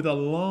 even with a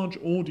large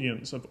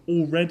audience of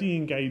already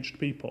engaged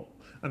people,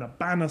 and a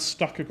banner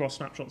stuck across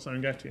Snapshot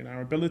Serengeti, and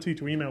our ability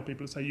to email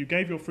people to say, you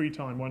gave your free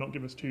time, why not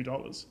give us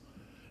 $2?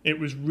 It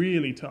was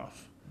really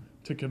tough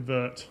to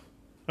convert,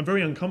 and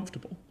very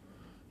uncomfortable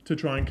to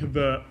try and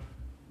convert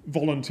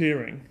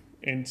volunteering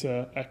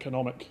into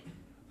economic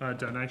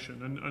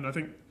donation. And I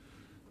think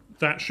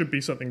that should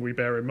be something we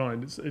bear in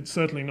mind. It's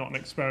certainly not an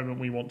experiment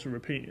we want to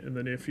repeat in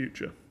the near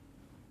future.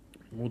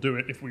 We'll do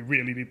it if we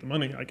really need the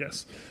money, I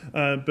guess.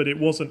 But it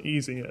wasn't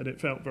easy, and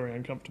it felt very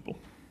uncomfortable.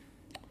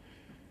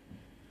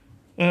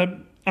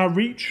 Our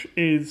reach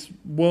is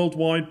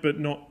worldwide, but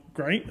not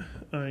great.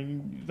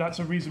 That's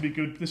a reasonably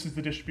good... This is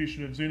the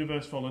distribution of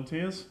Zooniverse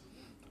volunteers,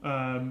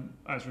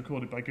 as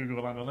recorded by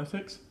Google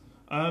Analytics.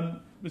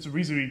 It's a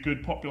reasonably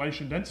good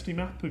population density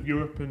map of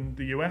Europe and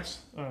the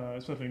US,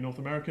 certainly North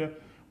America.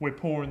 We're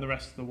poor in the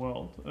rest of the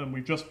world, and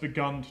we've just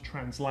begun to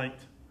translate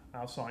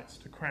our sites,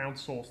 to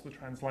crowdsource the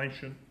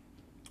translation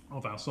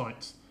of our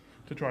sites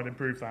to try to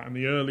improve that, and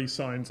the early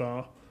signs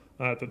are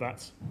that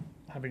that's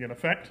having an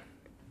effect.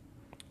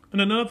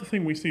 And another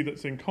thing we see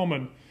that's in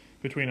common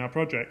between our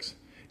projects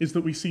is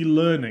that we see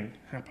learning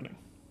happening.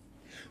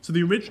 So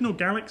the original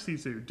Galaxy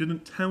Zoo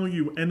didn't tell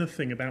you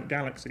anything about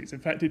galaxies. In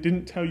fact, it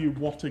didn't tell you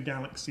what a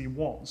galaxy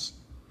was.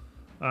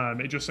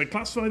 It just said,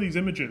 classify these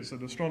images,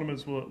 and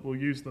astronomers will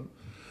use them.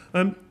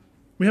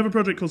 We have a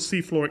project called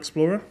Seafloor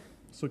Explorer.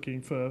 It's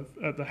looking for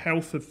the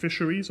health of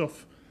fisheries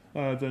off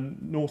the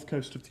north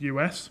coast of the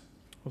US,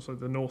 also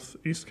the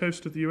northeast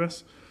coast of the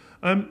US.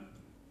 And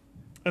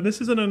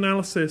this is an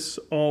analysis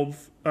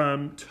of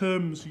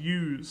terms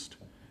used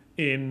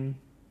in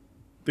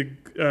the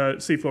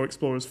Seafloor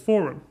Explorers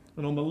forum.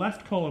 And on the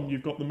left column,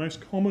 you've got the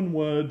most common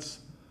words,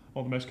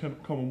 or the most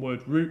common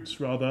word roots,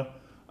 rather,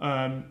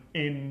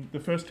 in the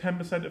first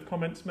 10% of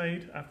comments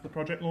made after the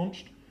project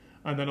launched.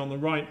 And then on the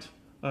right,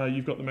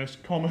 you've got the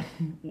most common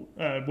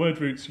word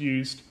roots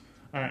used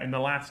in the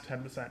last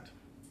 10%.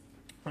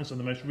 And so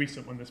the most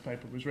recent when this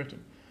paper was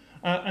written.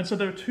 And so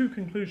there are two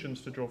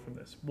conclusions to draw from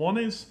this. One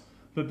is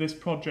that this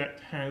project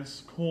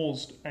has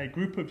caused a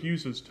group of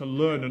users to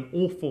learn an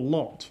awful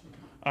lot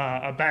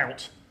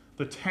about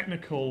the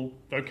technical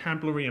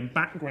vocabulary and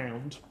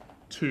background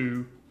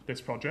to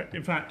this project.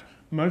 In fact,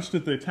 most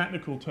of the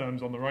technical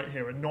terms on the right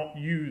here are not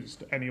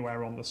used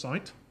anywhere on the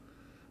site.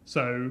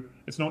 So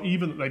it's not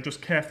even that they've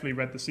just carefully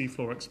read the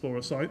Seafloor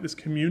Explorer site. This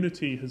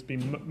community has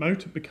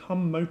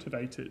become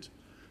motivated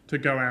to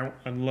go out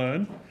and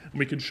learn. And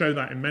we can show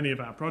that in many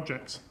of our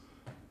projects.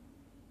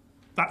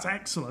 That's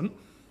excellent.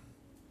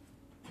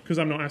 Because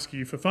I'm not asking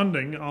you for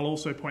funding, I'll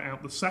also point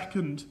out the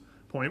second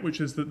point,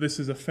 which is that this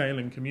is a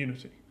failing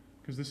community.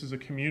 Because this is a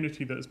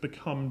community that has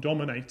become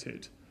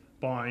dominated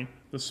by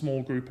the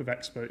small group of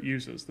expert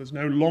users. There's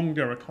no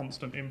longer a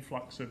constant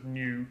influx of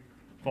new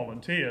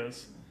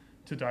volunteers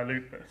to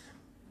dilute this.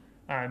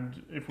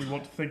 And if we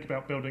want to think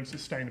about building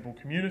sustainable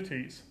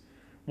communities,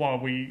 while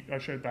I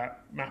showed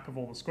that map of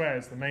all the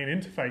squares, the main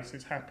interface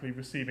is happily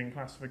receiving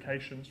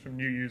classifications from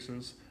new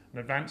users and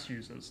advanced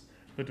users.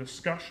 The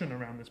discussion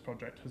around this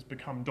project has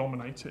become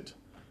dominated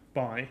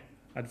by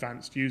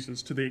advanced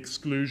users to the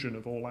exclusion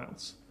of all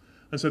else.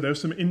 And so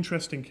there's some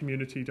interesting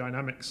community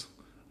dynamics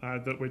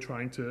that we're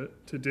trying to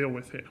deal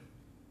with here.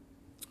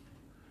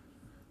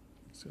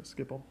 So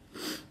skip on.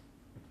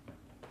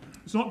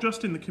 It's not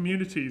just in the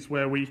communities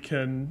where we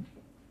can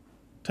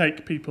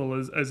take people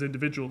as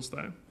individuals,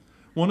 though.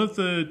 One of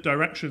the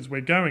directions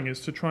we're going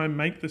is to try and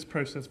make this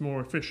process more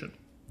efficient.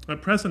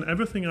 At present,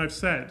 everything I've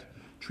said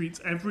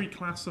treats every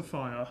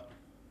classifier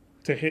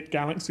to hit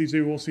Galaxy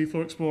Zoo or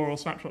Seafloor Explorer or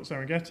Snapshot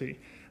Serengeti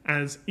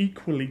as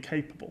equally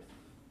capable.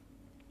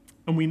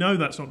 And we know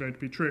that's not going to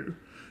be true.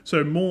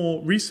 So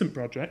more recent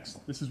projects,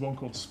 this is one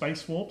called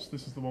Space Warps,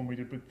 this is the one we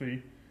did with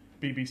the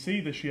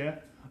BBC this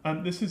year.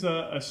 This is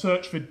a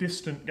search for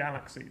distant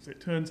galaxies. It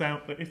turns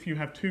out that if you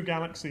have two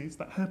galaxies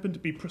that happen to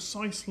be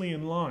precisely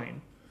in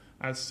line,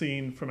 as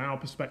seen from our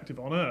perspective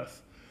on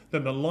Earth,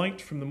 then the light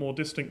from the more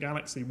distant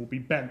galaxy will be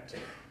bent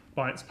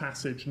by its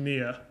passage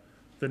near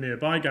the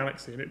nearby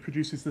galaxy, and it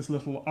produces this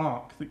little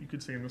arc that you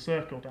can see in the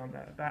circle down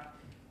there.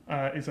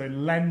 That is a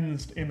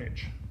lensed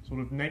image, sort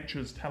of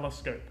nature's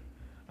telescope,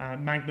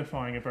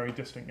 magnifying a very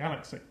distant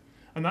galaxy.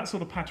 And that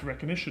sort of pattern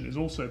recognition is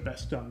also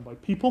best done by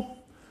people.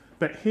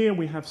 But here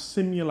we have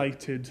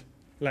simulated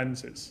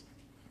lenses.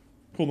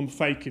 Call them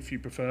fake if you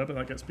prefer, but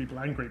that gets people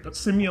angry. But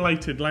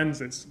simulated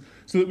lenses,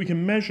 so that we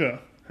can measure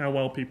how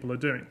well people are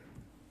doing.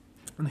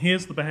 And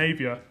here's the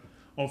behavior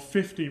of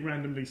 50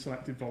 randomly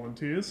selected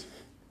volunteers.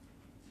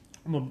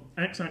 On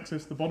the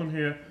x-axis, the bottom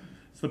here,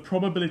 is the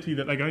probability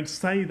that they're going to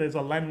say there's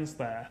a lens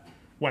there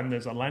when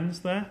there's a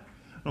lens there.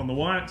 And on the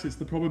y-axis,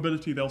 the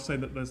probability they'll say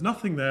that there's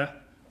nothing there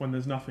when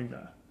there's nothing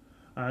there.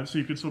 So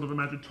you could sort of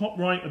imagine top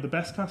right are the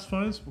best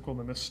classifiers, we'll call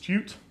them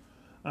astute.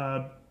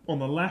 On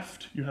the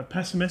left, you have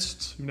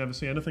pessimists who never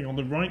see anything. On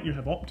the right, you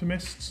have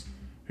optimists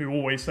who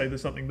always say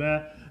there's something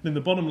there. And in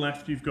the bottom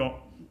left, you've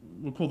got,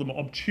 we'll call them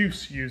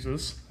obtuse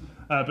users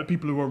but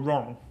people who are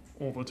wrong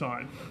all the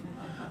time.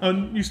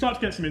 And you start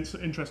to get some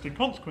interesting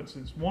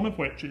consequences, one of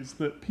which is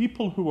that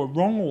people who are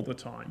wrong all the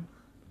time,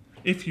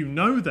 if you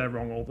know they're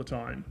wrong all the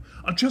time,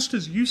 are just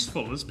as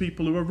useful as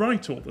people who are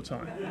right all the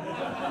time.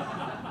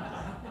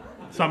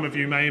 Some of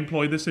you may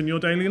employ this in your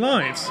daily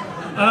lives.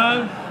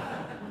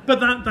 But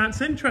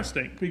that's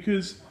interesting,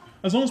 because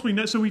as long as we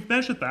know, so we've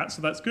measured that,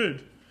 so that's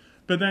good.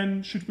 But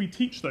then should we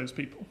teach those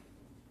people?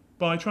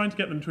 By trying to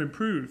get them to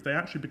improve, they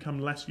actually become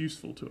less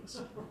useful to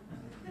us.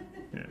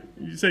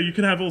 Yeah. So you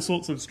can have all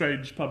sorts of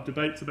strange pub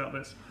debates about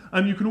this.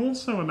 And you can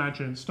also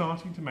imagine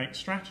starting to make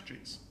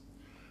strategies.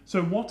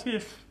 So what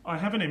if I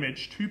have an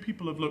image, two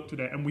people have looked at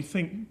it, and we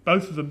think,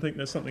 both of them think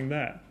there's something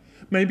there.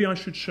 Maybe I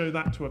should show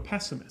that to a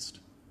pessimist.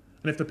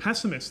 And if the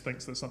pessimist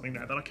thinks there's something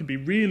there, then I can be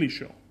really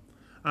sure.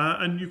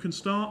 And you can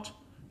start,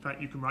 in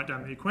fact, you can write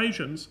down the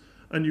equations,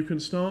 and you can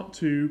start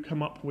to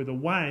come up with a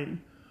way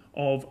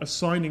of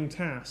assigning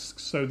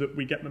tasks so that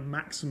we get the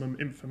maximum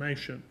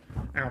information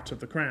out of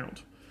the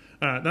crowd.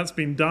 That's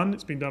been done.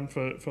 It's been done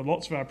for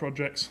lots of our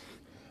projects.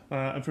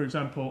 And for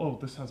example, oh,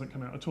 this hasn't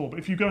come out at all, but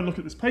if you go and look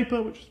at this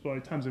paper, which is by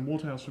Tamsin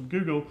Waterhouse from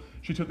Google,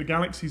 she took the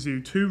Galaxy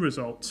Zoo 2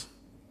 results,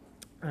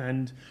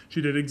 and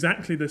she did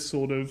exactly this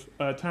sort of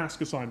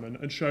task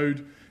assignment and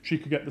showed she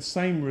could get the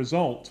same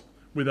result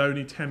with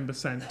only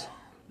 10%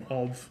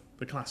 of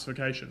the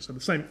classification. So the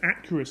same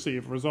accuracy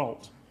of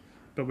result,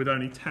 but with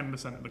only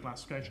 10% of the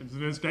classifications.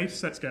 And as data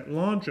sets get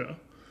larger,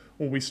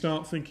 or we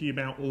start thinking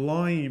about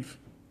live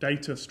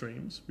data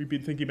streams, we've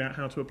been thinking about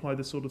how to apply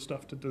this sort of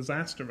stuff to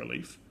disaster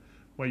relief,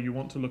 where you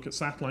want to look at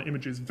satellite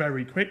images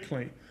very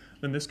quickly,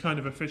 then this kind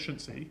of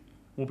efficiency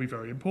will be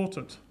very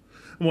important.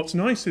 And what's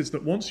nice is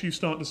that once you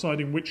start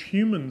deciding which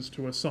humans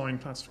to assign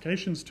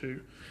classifications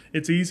to,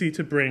 it's easy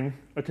to bring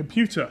a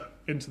computer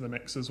into the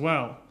mix as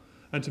well,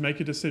 and to make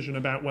a decision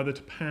about whether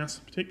to pass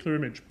a particular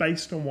image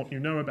based on what you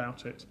know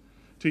about it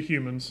to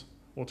humans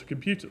or to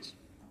computers.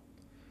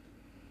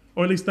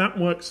 Or at least that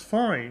works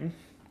fine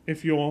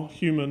if your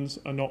humans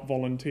are not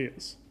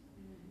volunteers.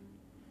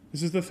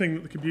 This is the thing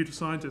that the computer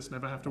scientists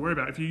never have to worry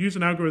about. If you use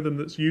an algorithm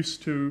that's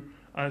used to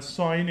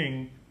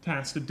assigning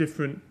tasks to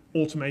different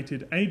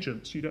automated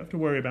agents, you don't have to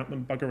worry about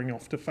them buggering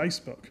off to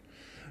Facebook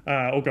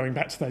or going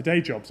back to their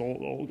day jobs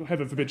or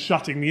heaven forbid,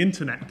 shutting the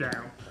internet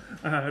down,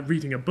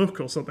 reading a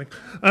book or something.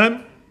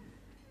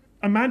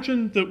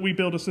 Imagine that we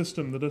build a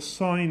system that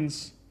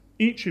assigns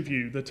each of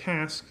you the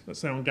task, let's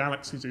say on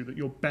Galaxy Zoo, that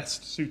you're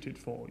best suited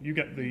for. You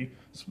get the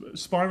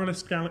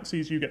spiralist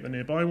galaxies, you get the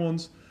nearby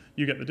ones,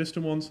 you get the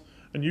distant ones,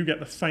 and you get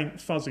the faint,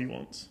 fuzzy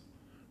ones.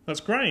 That's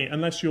great,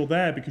 unless you're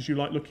there because you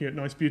like looking at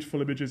nice,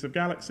 beautiful images of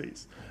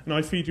galaxies. And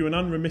I feed you an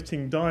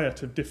unremitting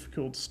diet of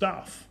difficult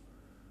stuff,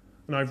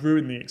 and I've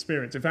ruined the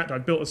experience. In fact,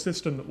 I've built a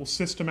system that will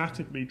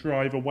systematically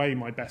drive away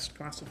my best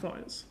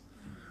classifiers.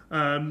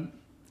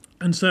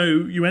 And so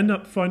you end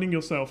up finding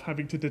yourself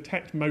having to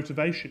detect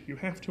motivation. You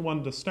have to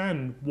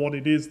understand what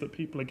it is that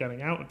people are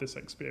getting out of this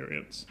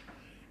experience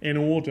in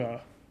order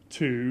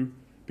to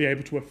be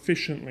able to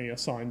efficiently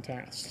assign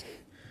tasks.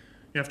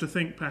 You have to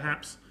think,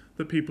 perhaps,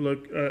 that people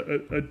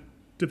are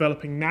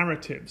developing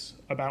narratives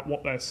about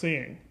what they're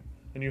seeing,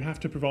 and you have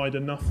to provide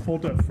enough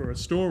fodder for a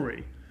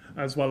story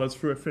as well as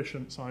for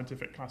efficient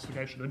scientific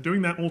classification. And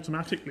doing that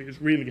automatically is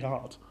really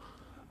hard.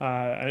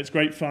 And it's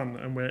great fun,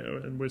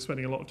 and we're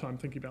spending a lot of time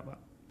thinking about that.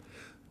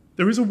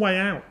 There is a way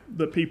out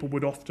that people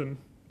would often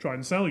try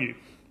and sell you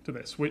to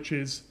this, which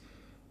is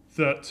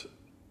that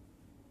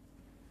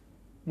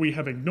we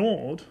have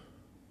ignored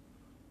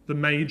the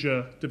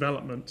major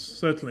developments,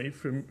 certainly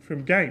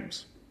from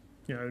games.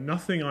 You know,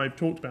 nothing I've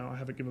talked about, I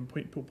haven't given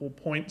people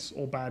points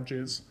or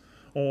badges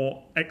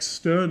or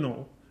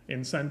external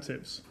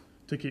incentives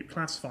to keep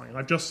classifying.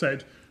 I've just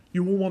said,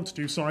 you all want to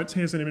do science,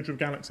 here's an image of a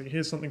galaxy,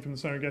 here's something from the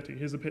Serengeti,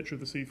 here's a picture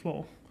of the sea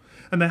floor.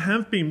 And there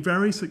have been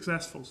very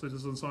successful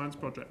citizen science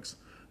projects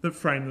that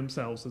frame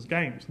themselves as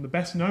games. And the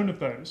best known of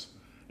those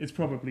is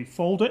probably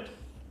Fold It.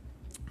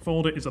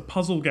 Fold It is a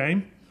puzzle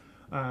game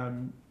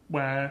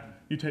where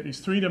you take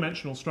these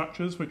three-dimensional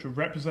structures which are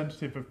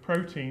representative of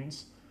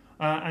proteins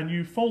and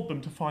you fold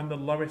them to find the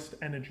lowest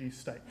energy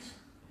states.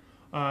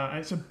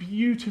 It's a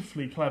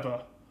beautifully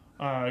clever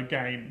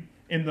game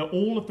in that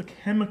all of the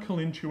chemical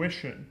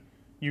intuition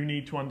you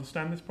need to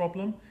understand this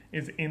problem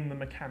is in the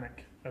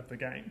mechanic of the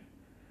game.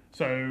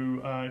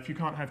 So if you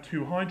can't have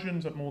two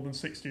hydrogens at more than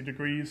 60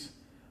 degrees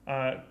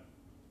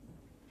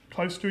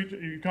close to each,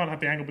 you can't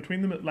have the angle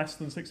between them at less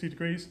than 60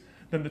 degrees,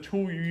 then the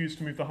tool you use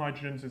to move the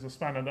hydrogens is a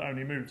spanner that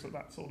only moves at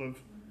that sort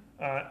of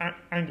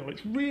angle.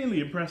 It's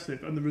really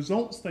impressive, and the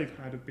results they've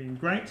had have been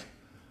great.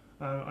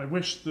 I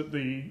wish that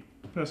the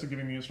person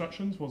giving the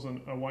instructions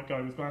wasn't a white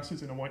guy with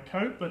glasses in a white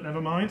coat, but never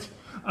mind.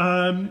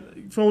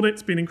 Fold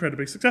It's been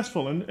incredibly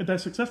successful, and they're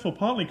successful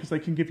partly because they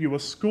can give you a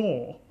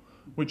score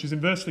which is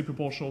inversely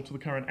proportional to the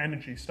current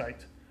energy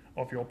state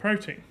of your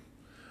protein.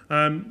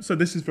 So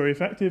this is very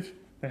effective.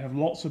 They have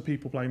lots of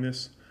people playing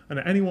this, and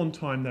at any one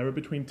time there are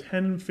between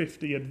 10 and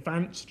 50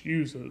 advanced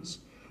users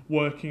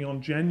working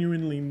on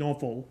genuinely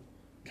novel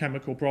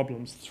chemical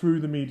problems through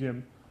the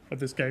medium of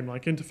this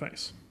game-like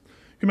interface.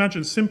 can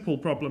imagine simple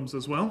problems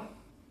as well.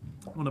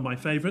 One of my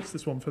favourites,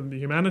 this one from the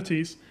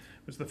humanities,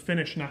 was the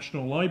Finnish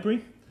National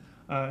Library,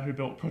 who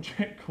built a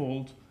project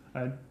called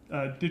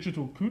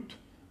Digital Kut,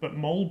 but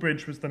Mole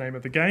Bridge was the name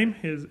of the game.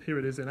 Here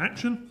it is in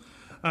action.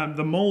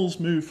 The moles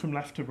move from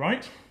left to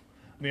right.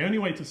 And the only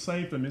way to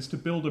save them is to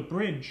build a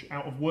bridge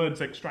out of words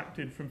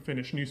extracted from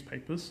Finnish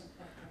newspapers,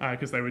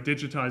 because they were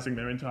digitising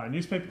their entire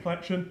newspaper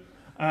collection.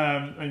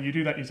 And you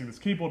do that using this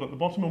keyboard at the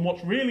bottom. And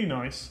what's really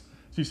nice,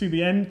 so you see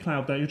the end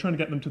cloud there, you're trying to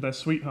get them to their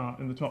sweetheart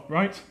in the top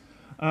right.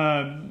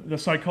 The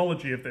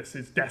psychology of this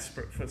is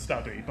desperate for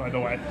study, by the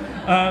way.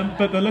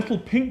 But the little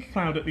pink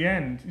cloud at the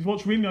end,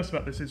 what's really nice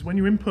about this is when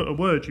you input a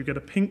word, you get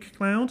a pink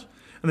cloud,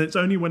 and it's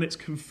only when it's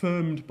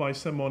confirmed by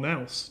someone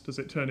else does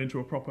it turn into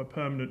a proper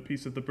permanent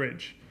piece of the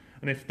bridge.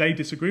 And if they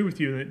disagree with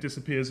you, then it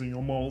disappears and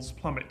your moles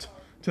plummet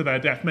to their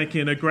death,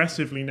 making an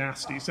aggressively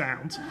nasty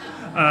sound,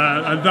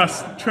 and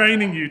thus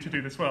training you to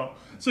do this well.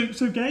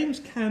 So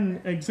games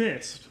can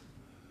exist,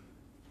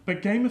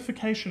 but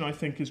gamification, I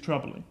think, is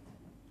troubling.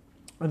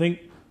 I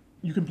think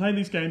you can play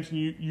these games and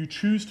you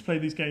choose to play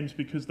these games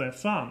because they're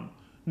fun,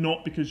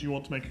 not because you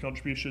want to make a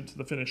contribution to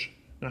the Finnish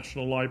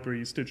National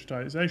Library's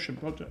digitisation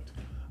project.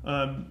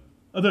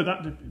 Although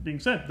that being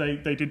said,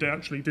 they did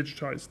actually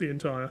digitise the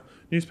entire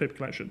newspaper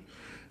collection.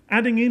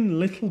 Adding in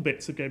little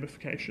bits of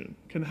gamification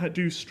can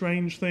do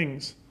strange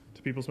things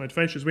to people's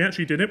motivations. We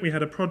actually did it. We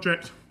had a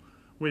project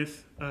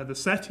with the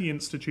SETI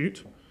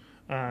Institute.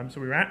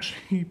 So we were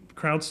actually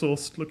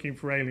crowdsourced looking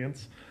for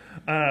aliens.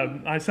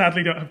 I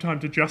sadly don't have time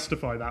to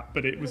justify that,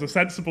 but it was a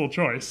sensible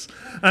choice.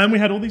 And we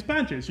had all these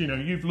badges. You know,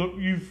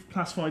 you've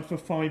classified for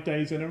 5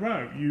 days in a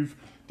row. You've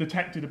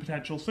detected a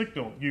potential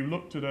signal. You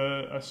looked at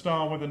a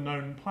star with a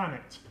known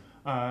planet.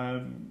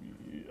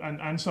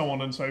 And so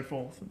on and so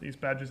forth. These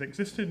badges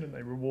existed and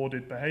they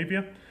rewarded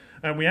behaviour.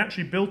 We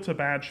actually built a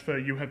badge for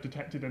you have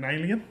detected an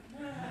alien,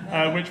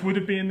 which would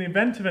have been, in the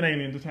event of an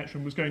alien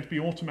detection, was going to be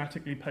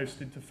automatically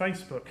posted to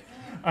Facebook.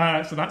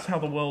 So that's how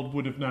the world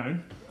would have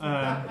known.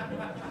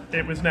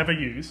 It was never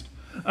used.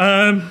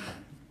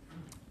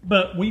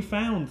 But we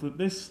found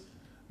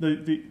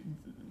that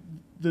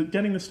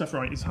getting this stuff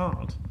right is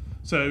hard.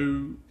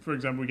 So, for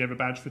example, we gave a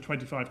badge for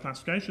 25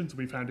 classifications.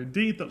 We found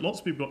indeed that lots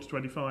of people got to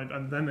 25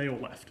 and then they all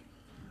left.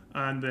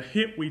 And the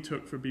hit we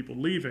took for people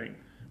leaving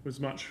was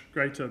much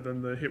greater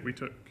than the hit we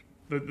took,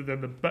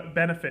 than the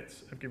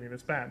benefits of giving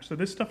this badge. So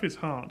this stuff is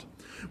hard.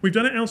 We've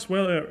done it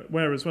elsewhere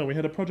as well. We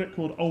had a project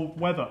called Old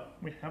Weather.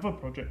 We have a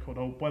project called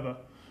Old Weather,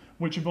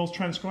 which involves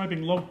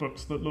transcribing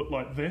logbooks that look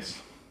like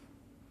this.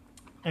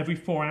 Every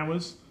 4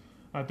 hours,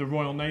 the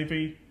Royal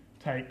Navy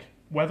take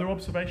weather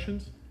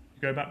observations.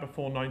 You go back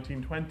before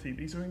 1920.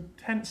 These are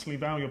intensely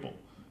valuable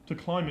to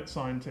climate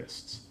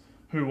scientists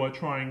who are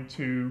trying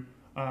to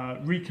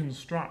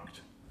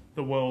reconstruct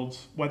the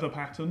world's weather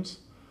patterns.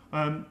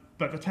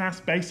 But the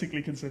task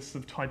basically consists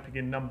of typing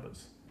in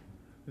numbers.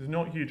 It's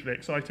not hugely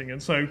exciting.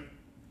 And so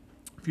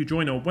if you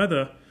join Old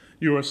Weather,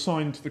 you're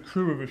assigned to the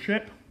crew of a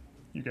ship.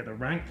 You get a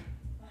rank.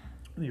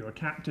 You're a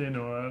captain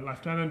or a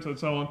lieutenant and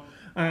so on.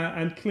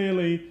 And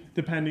clearly,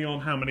 depending on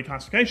how many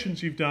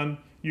classifications you've done,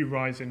 you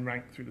rise in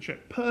rank through the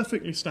ship.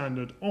 Perfectly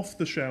standard, off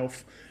the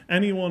shelf.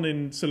 Anyone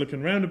in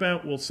Silicon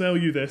Roundabout will sell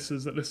you this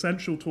as an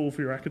essential tool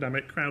for your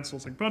academic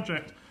crowdsourcing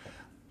project.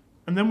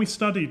 And then we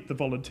studied the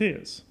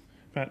volunteers.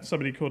 In fact,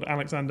 somebody called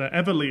Alexander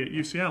Everly at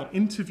UCL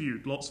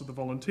interviewed lots of the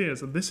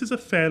volunteers, and this is a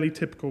fairly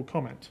typical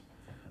comment.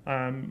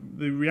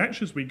 The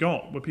reactions we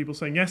got were people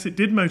saying, yes, it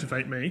did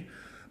motivate me,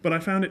 but I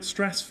found it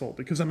stressful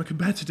because I'm a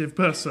competitive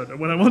person, and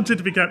when I wanted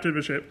to be captain of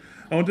a ship,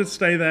 I wanted to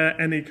stay there at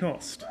any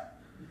cost.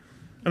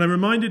 And I'm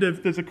reminded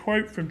of, there's a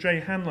quote from Jay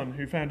Hanlon,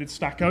 who founded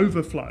Stack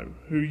Overflow,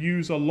 who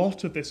use a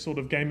lot of this sort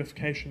of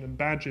gamification and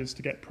badges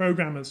to get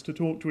programmers to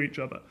talk to each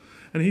other.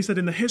 And he said,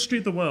 in the history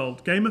of the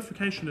world,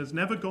 gamification has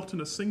never gotten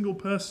a single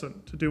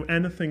person to do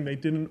anything they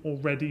didn't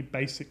already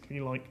basically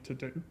like to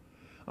do.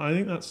 I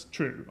think that's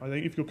true. I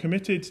think if you're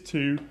committed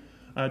to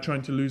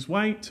trying to lose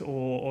weight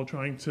or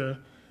trying to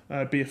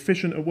be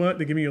efficient at work,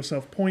 then giving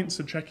yourself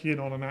points and checking in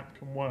on an app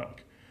can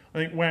work. I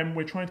think when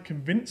we're trying to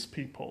convince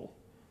people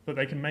that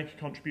they can make a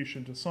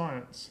contribution to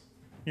science,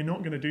 you're not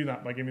going to do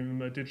that by giving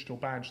them a digital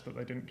badge that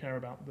they didn't care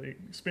about. The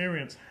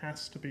experience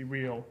has to be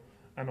real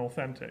and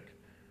authentic.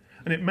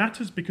 And it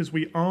matters because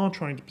we are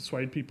trying to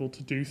persuade people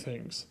to do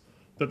things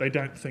that they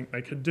don't think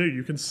they can do.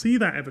 You can see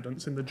that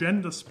evidence in the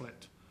gender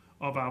split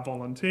of our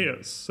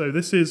volunteers. So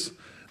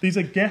these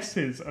are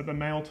guesses at the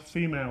male to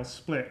female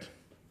split,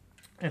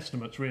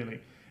 estimates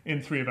really,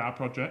 in 3 of our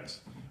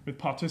projects, with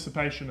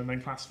participation and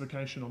then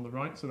classification on the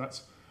right. So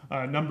that's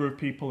number of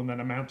people and then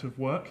amount of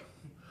work.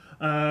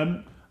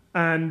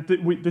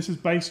 This is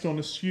based on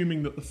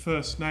assuming that the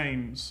first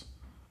names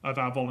of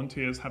our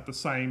volunteers have the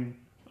same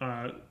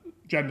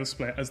gender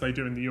split as they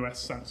do in the US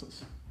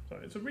Census. So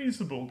it's a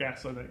reasonable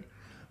guess, I think.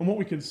 And what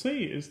we can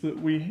see is that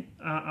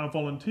our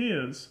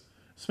volunteers,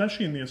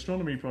 especially in the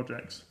astronomy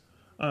projects,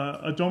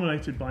 are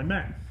dominated by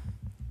men.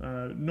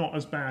 Not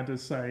as bad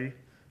as, say,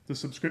 the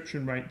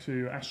subscription rate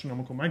to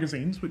astronomical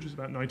magazines, which is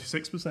about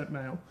 96%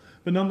 male.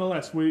 But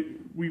nonetheless, we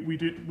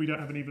don't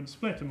have an even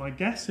split. And my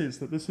guess is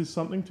that this is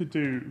something to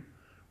do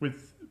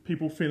with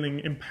people feeling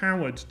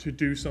empowered to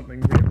do something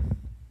real,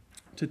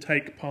 to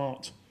take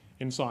part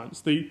in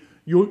science.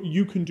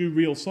 You can do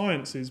real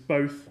science is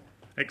both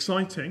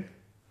exciting,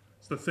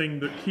 it's the thing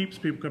that keeps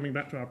people coming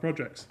back to our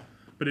projects,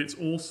 but it's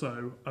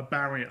also a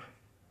barrier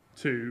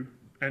to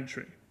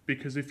entry.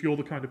 Because if you're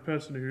the kind of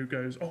person who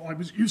goes, oh, I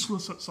was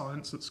useless at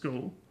science at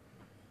school,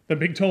 then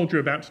being told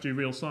you're about to do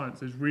real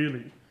science is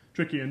really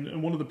tricky.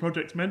 And one of the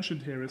projects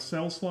mentioned here is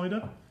Cell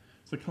Slider.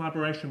 It's a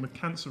collaboration with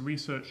Cancer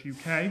Research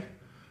UK,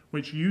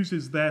 which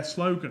uses their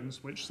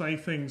slogans, which say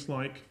things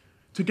like,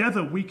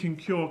 together we can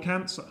cure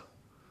cancer,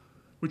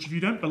 which if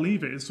you don't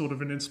believe it is sort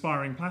of an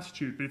inspiring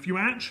platitude. But if you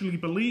actually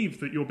believe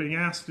that you're being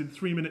asked in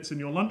 3 minutes in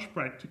your lunch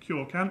break to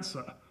cure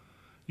cancer,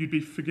 you'd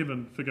be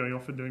forgiven for going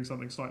off and doing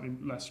something slightly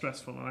less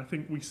stressful. And I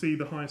think we see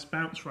the highest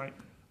bounce rate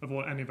of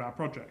any of our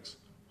projects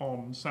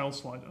on Cell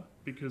Slider,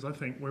 because I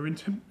think we're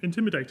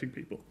intimidating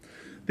people.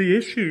 The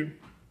issue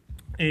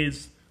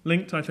is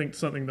linked, I think, to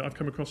something that I've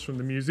come across from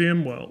the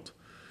museum world,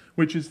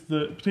 which is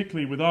that,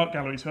 particularly with art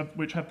galleries,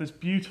 which have these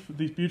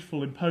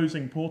beautiful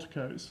imposing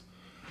porticos,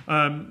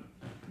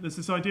 there's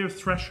this idea of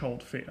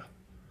threshold fear.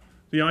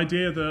 The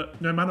idea that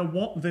no matter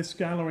what this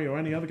gallery or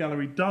any other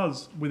gallery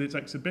does with its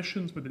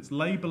exhibitions, with its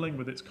labelling,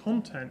 with its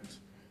content,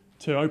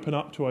 to open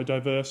up to a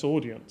diverse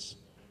audience,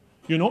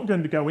 you're not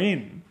going to go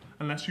in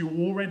unless you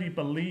already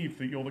believe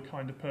that you're the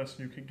kind of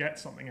person who can get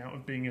something out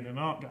of being in an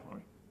art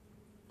gallery.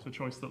 It's a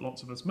choice that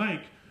lots of us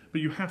make,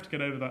 but you have to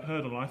get over that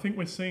hurdle. And I think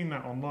we're seeing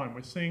that online.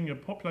 We're seeing a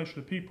population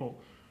of people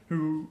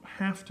who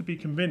have to be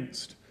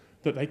convinced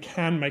that they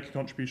can make a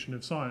contribution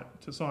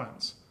to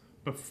science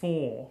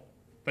before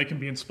they can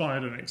be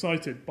inspired and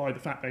excited by the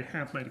fact they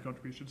have made a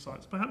contribution to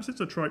science. Perhaps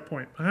it's a trite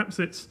point, perhaps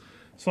it's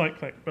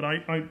cyclic, but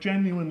I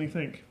genuinely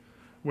think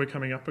we're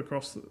coming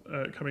across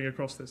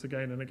this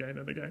again and again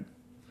and again.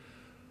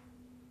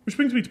 Which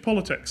brings me to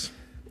politics.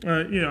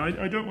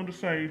 I don't want to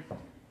say,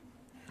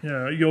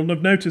 you'll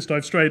have noticed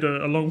I've strayed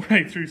a long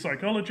way through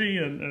psychology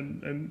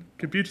and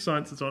computer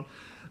science and so on.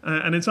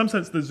 And in some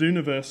sense, the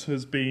Zooniverse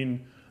has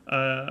been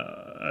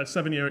a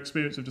 7-year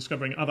experience of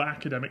discovering other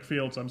academic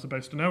fields I'm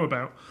supposed to know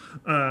about.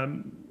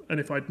 And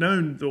if I'd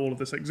known that all of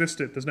this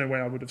existed, there's no way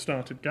I would have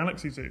started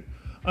Galaxy Zoo.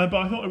 But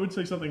I thought I would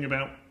say something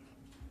about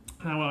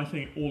how I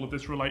think all of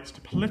this relates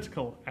to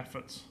political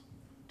efforts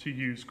to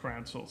use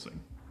crowdsourcing.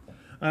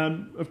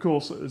 Of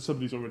course, as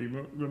somebody's already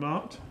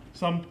remarked,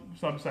 some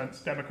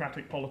sense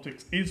democratic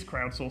politics is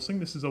crowdsourcing.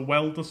 This is a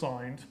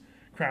well-designed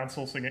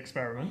crowdsourcing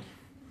experiment.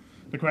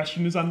 The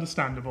question is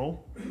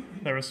understandable.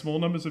 There are small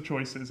numbers of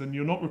choices, and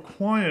you're not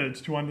required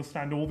to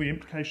understand all the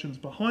implications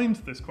behind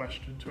this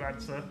question to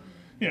answer.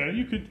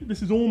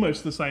 This is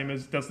almost the same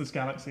as, does this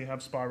galaxy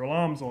have spiral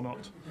arms or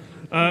not?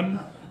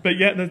 But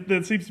yet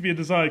there seems to be a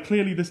desire.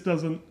 Clearly this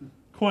doesn't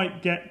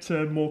quite get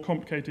to more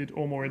complicated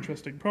or more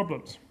interesting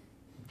problems.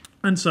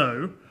 And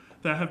so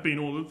there have been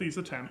all of these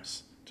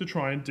attempts to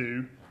try and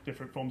do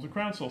different forms of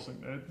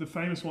crowdsourcing. The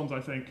famous ones,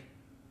 I think,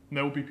 and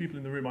there will be people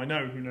in the room I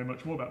know who know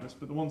much more about this,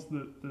 but the ones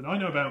that I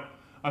know about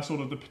are sort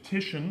of the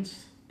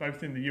petitions,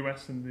 both in the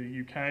US and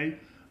the UK,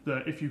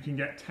 that if you can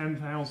get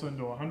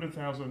 10,000 or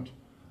 100,000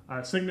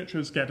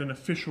 signatures, get an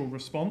official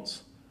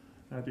response.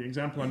 The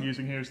example I'm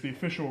using here is the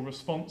official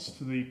response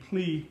to the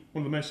plea,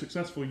 one of the most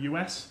successful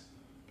US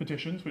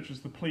petitions, which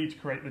is the plea to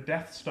create the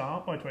Death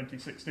Star by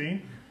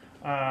 2016.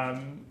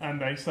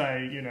 And they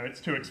say, it's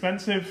too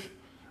expensive,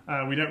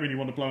 we don't really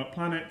want to blow up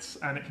planets,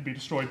 and it can be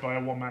destroyed by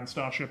a one-man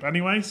starship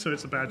anyway, so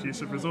it's a bad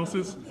use of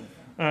resources.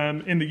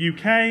 In the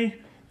UK,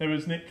 there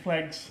was Nick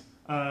Clegg's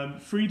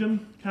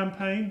Freedom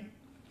campaign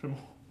from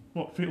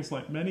what feels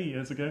like many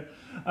years ago.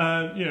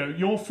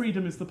 Your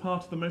freedom is the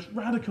part of the most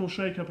radical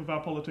shake-up of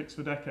our politics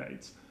for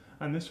decades.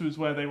 And this was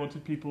where they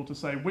wanted people to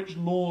say which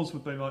laws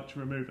would they like to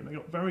remove, and they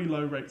got very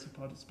low rates of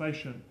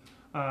participation.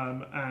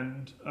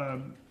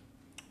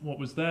 What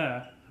was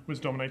there was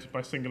dominated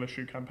by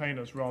single-issue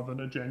campaigners rather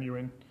than a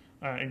genuine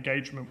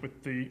engagement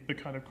with the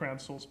kind of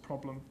crowdsourced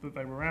problem that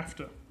they were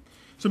after.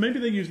 So maybe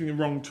they're using the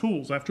wrong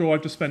tools. After all,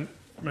 I've just spent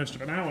most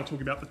of an hour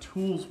talking about the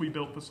tools we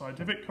built for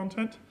scientific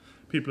content.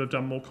 People have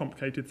done more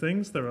complicated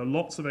things. There are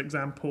lots of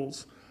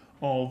examples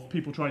of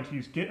people trying to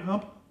use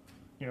GitHub,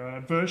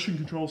 a version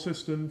control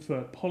system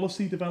for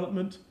policy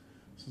development.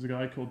 This is a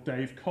guy called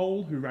Dave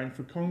Cole who ran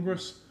for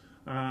Congress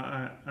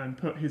and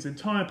put his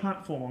entire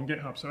platform on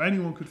GitHub. So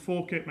anyone could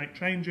fork it, make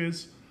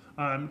changes,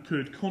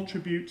 could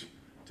contribute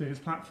to his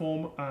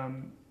platform.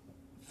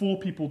 4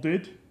 people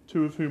did,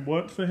 2 of whom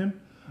worked for him,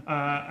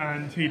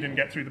 and he didn't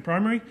get through the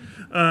primary.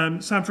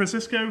 San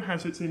Francisco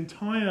has its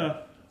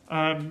entire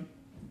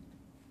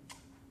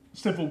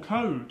civil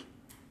code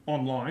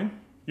online.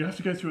 You have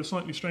to go through a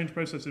slightly strange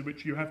process in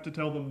which you have to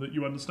tell them that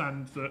you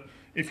understand that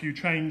if you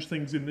change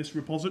things in this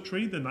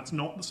repository, then that's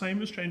not the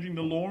same as changing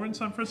the law in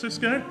San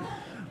Francisco,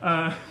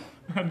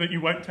 and that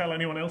you won't tell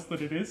anyone else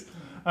that it is.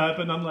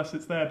 But nonetheless,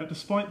 it's there. But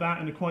despite that,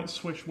 and a quite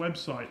swish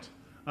website,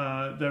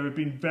 there have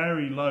been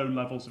very low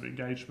levels of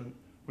engagement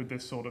with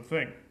this sort of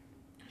thing.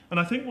 And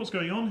I think what's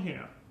going on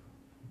here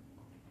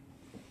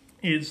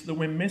is that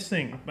we're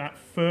missing that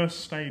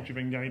first stage of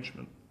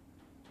engagement.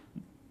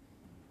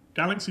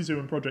 Galaxy Zoo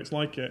and projects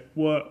like it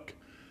work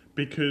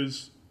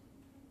because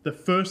the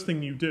first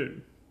thing you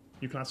do,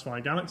 you classify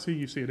a galaxy,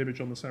 you see an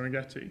image on the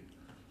Serengeti.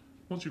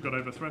 Once you've got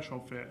over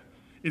threshold fear,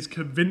 is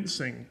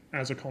convincing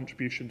as a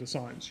contribution to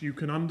science. You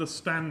can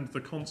understand the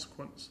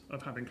consequence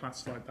of having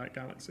classified that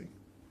galaxy.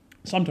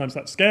 Sometimes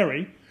that's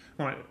scary,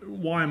 like,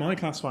 why am I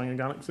classifying a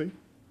galaxy?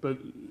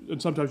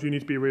 And sometimes you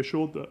need to be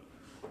reassured that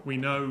we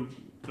know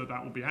that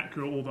that will be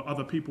accurate, or that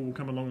other people will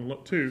come along and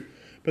look too.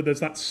 But there's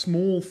that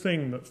small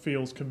thing that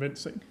feels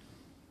convincing,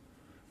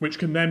 which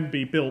can then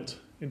be built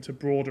into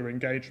broader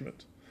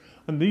engagement.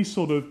 And these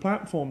sort of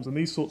platforms and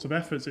these sorts of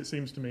efforts, it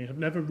seems to me, have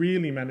never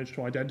really managed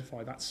to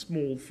identify that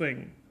small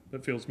thing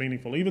that feels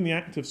meaningful. Even the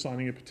act of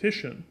signing a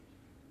petition,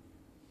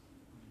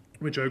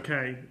 which,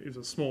 okay, is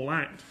a small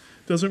act,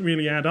 doesn't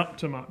really add up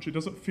to much. It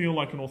doesn't feel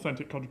like an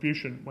authentic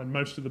contribution when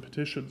most of the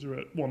petitions are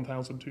at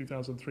 1,000,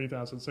 2,000,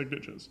 3,000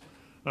 signatures.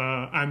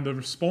 And the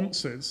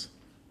responses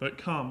that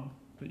come,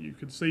 that you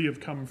can see have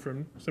come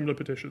from similar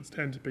petitions,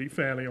 tend to be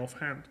fairly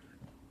offhand.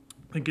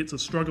 I think it's a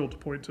struggle to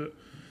point at,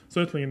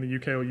 certainly in the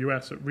UK or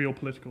US, at real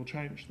political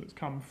change that's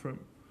come from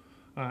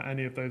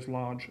any of those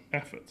large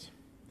efforts.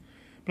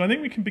 But I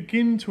think we can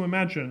begin to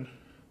imagine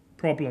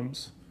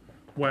problems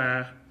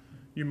where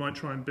you might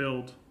try and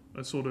build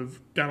a sort of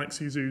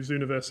Galaxy Zoo,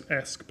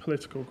 Zooniverse-esque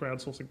political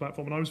crowdsourcing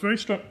platform. And I was very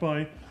struck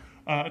by,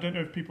 I don't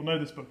know if people know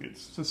this book,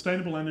 it's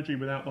Sustainable Energy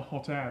Without the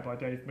Hot Air by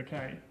Dave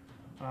McKay,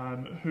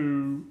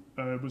 who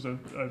was a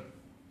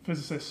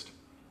physicist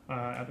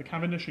at the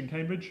Cavendish in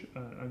Cambridge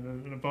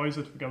and an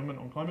advisor to the government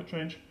on climate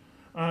change.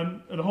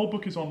 And the whole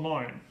book is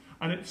online.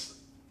 And it's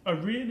a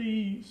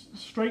really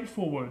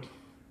straightforward,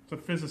 it's a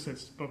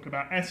physicist's book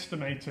about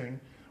estimating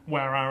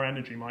where our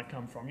energy might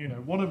come from. You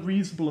know, what are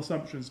reasonable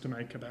assumptions to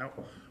make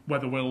about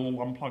whether we'll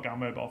unplug our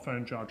mobile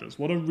phone chargers?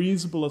 What are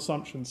reasonable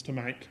assumptions to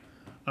make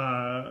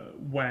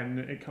when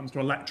it comes to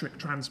electric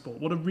transport?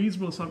 What are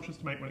reasonable assumptions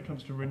to make when it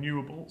comes to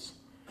renewables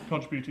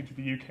contributing to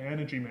the UK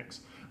energy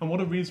mix? And what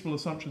are reasonable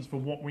assumptions for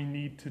what we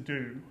need to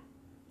do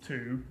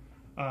to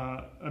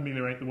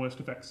ameliorate the worst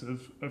effects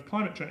of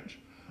climate change?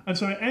 And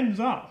so it ends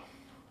up,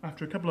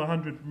 after a couple of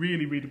hundred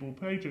really readable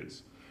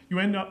pages, you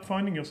end up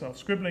finding yourself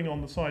scribbling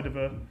on the side of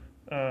a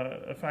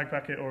fag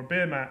packet or a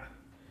beer mat,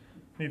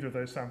 neither of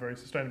those sound very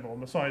sustainable, on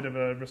the side of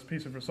a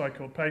piece of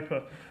recycled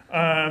paper,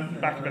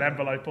 back of an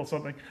envelope or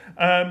something.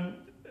 And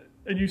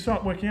you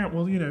start working out,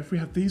 well, you know, if we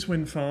have these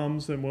wind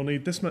farms, then we'll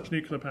need this much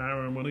nuclear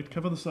power, and we'll need to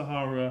cover the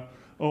Sahara,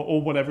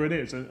 or whatever it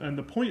is. And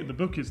the point of the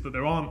book is that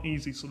there aren't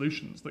easy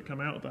solutions that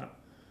come out of that.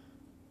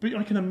 But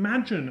I can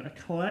imagine a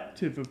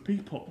collective of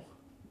people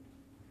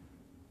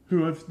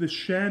who have this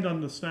shared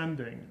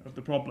understanding of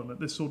the problem at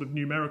this sort of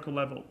numerical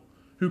level,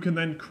 who can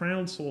then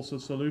crowdsource a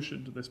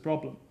solution to this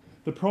problem.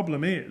 The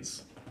problem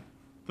is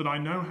that I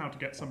know how to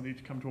get somebody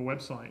to come to a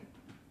website,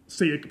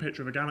 see a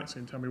picture of a galaxy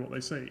and tell me what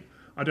they see.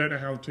 I don't know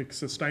how to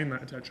sustain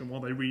that attention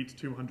while they read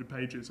 200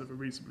 pages of a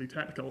reasonably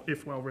technical,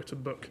 if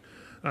well-written book.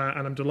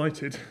 And I'm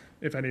delighted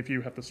if any of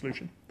you have the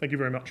solution. Thank you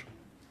very much.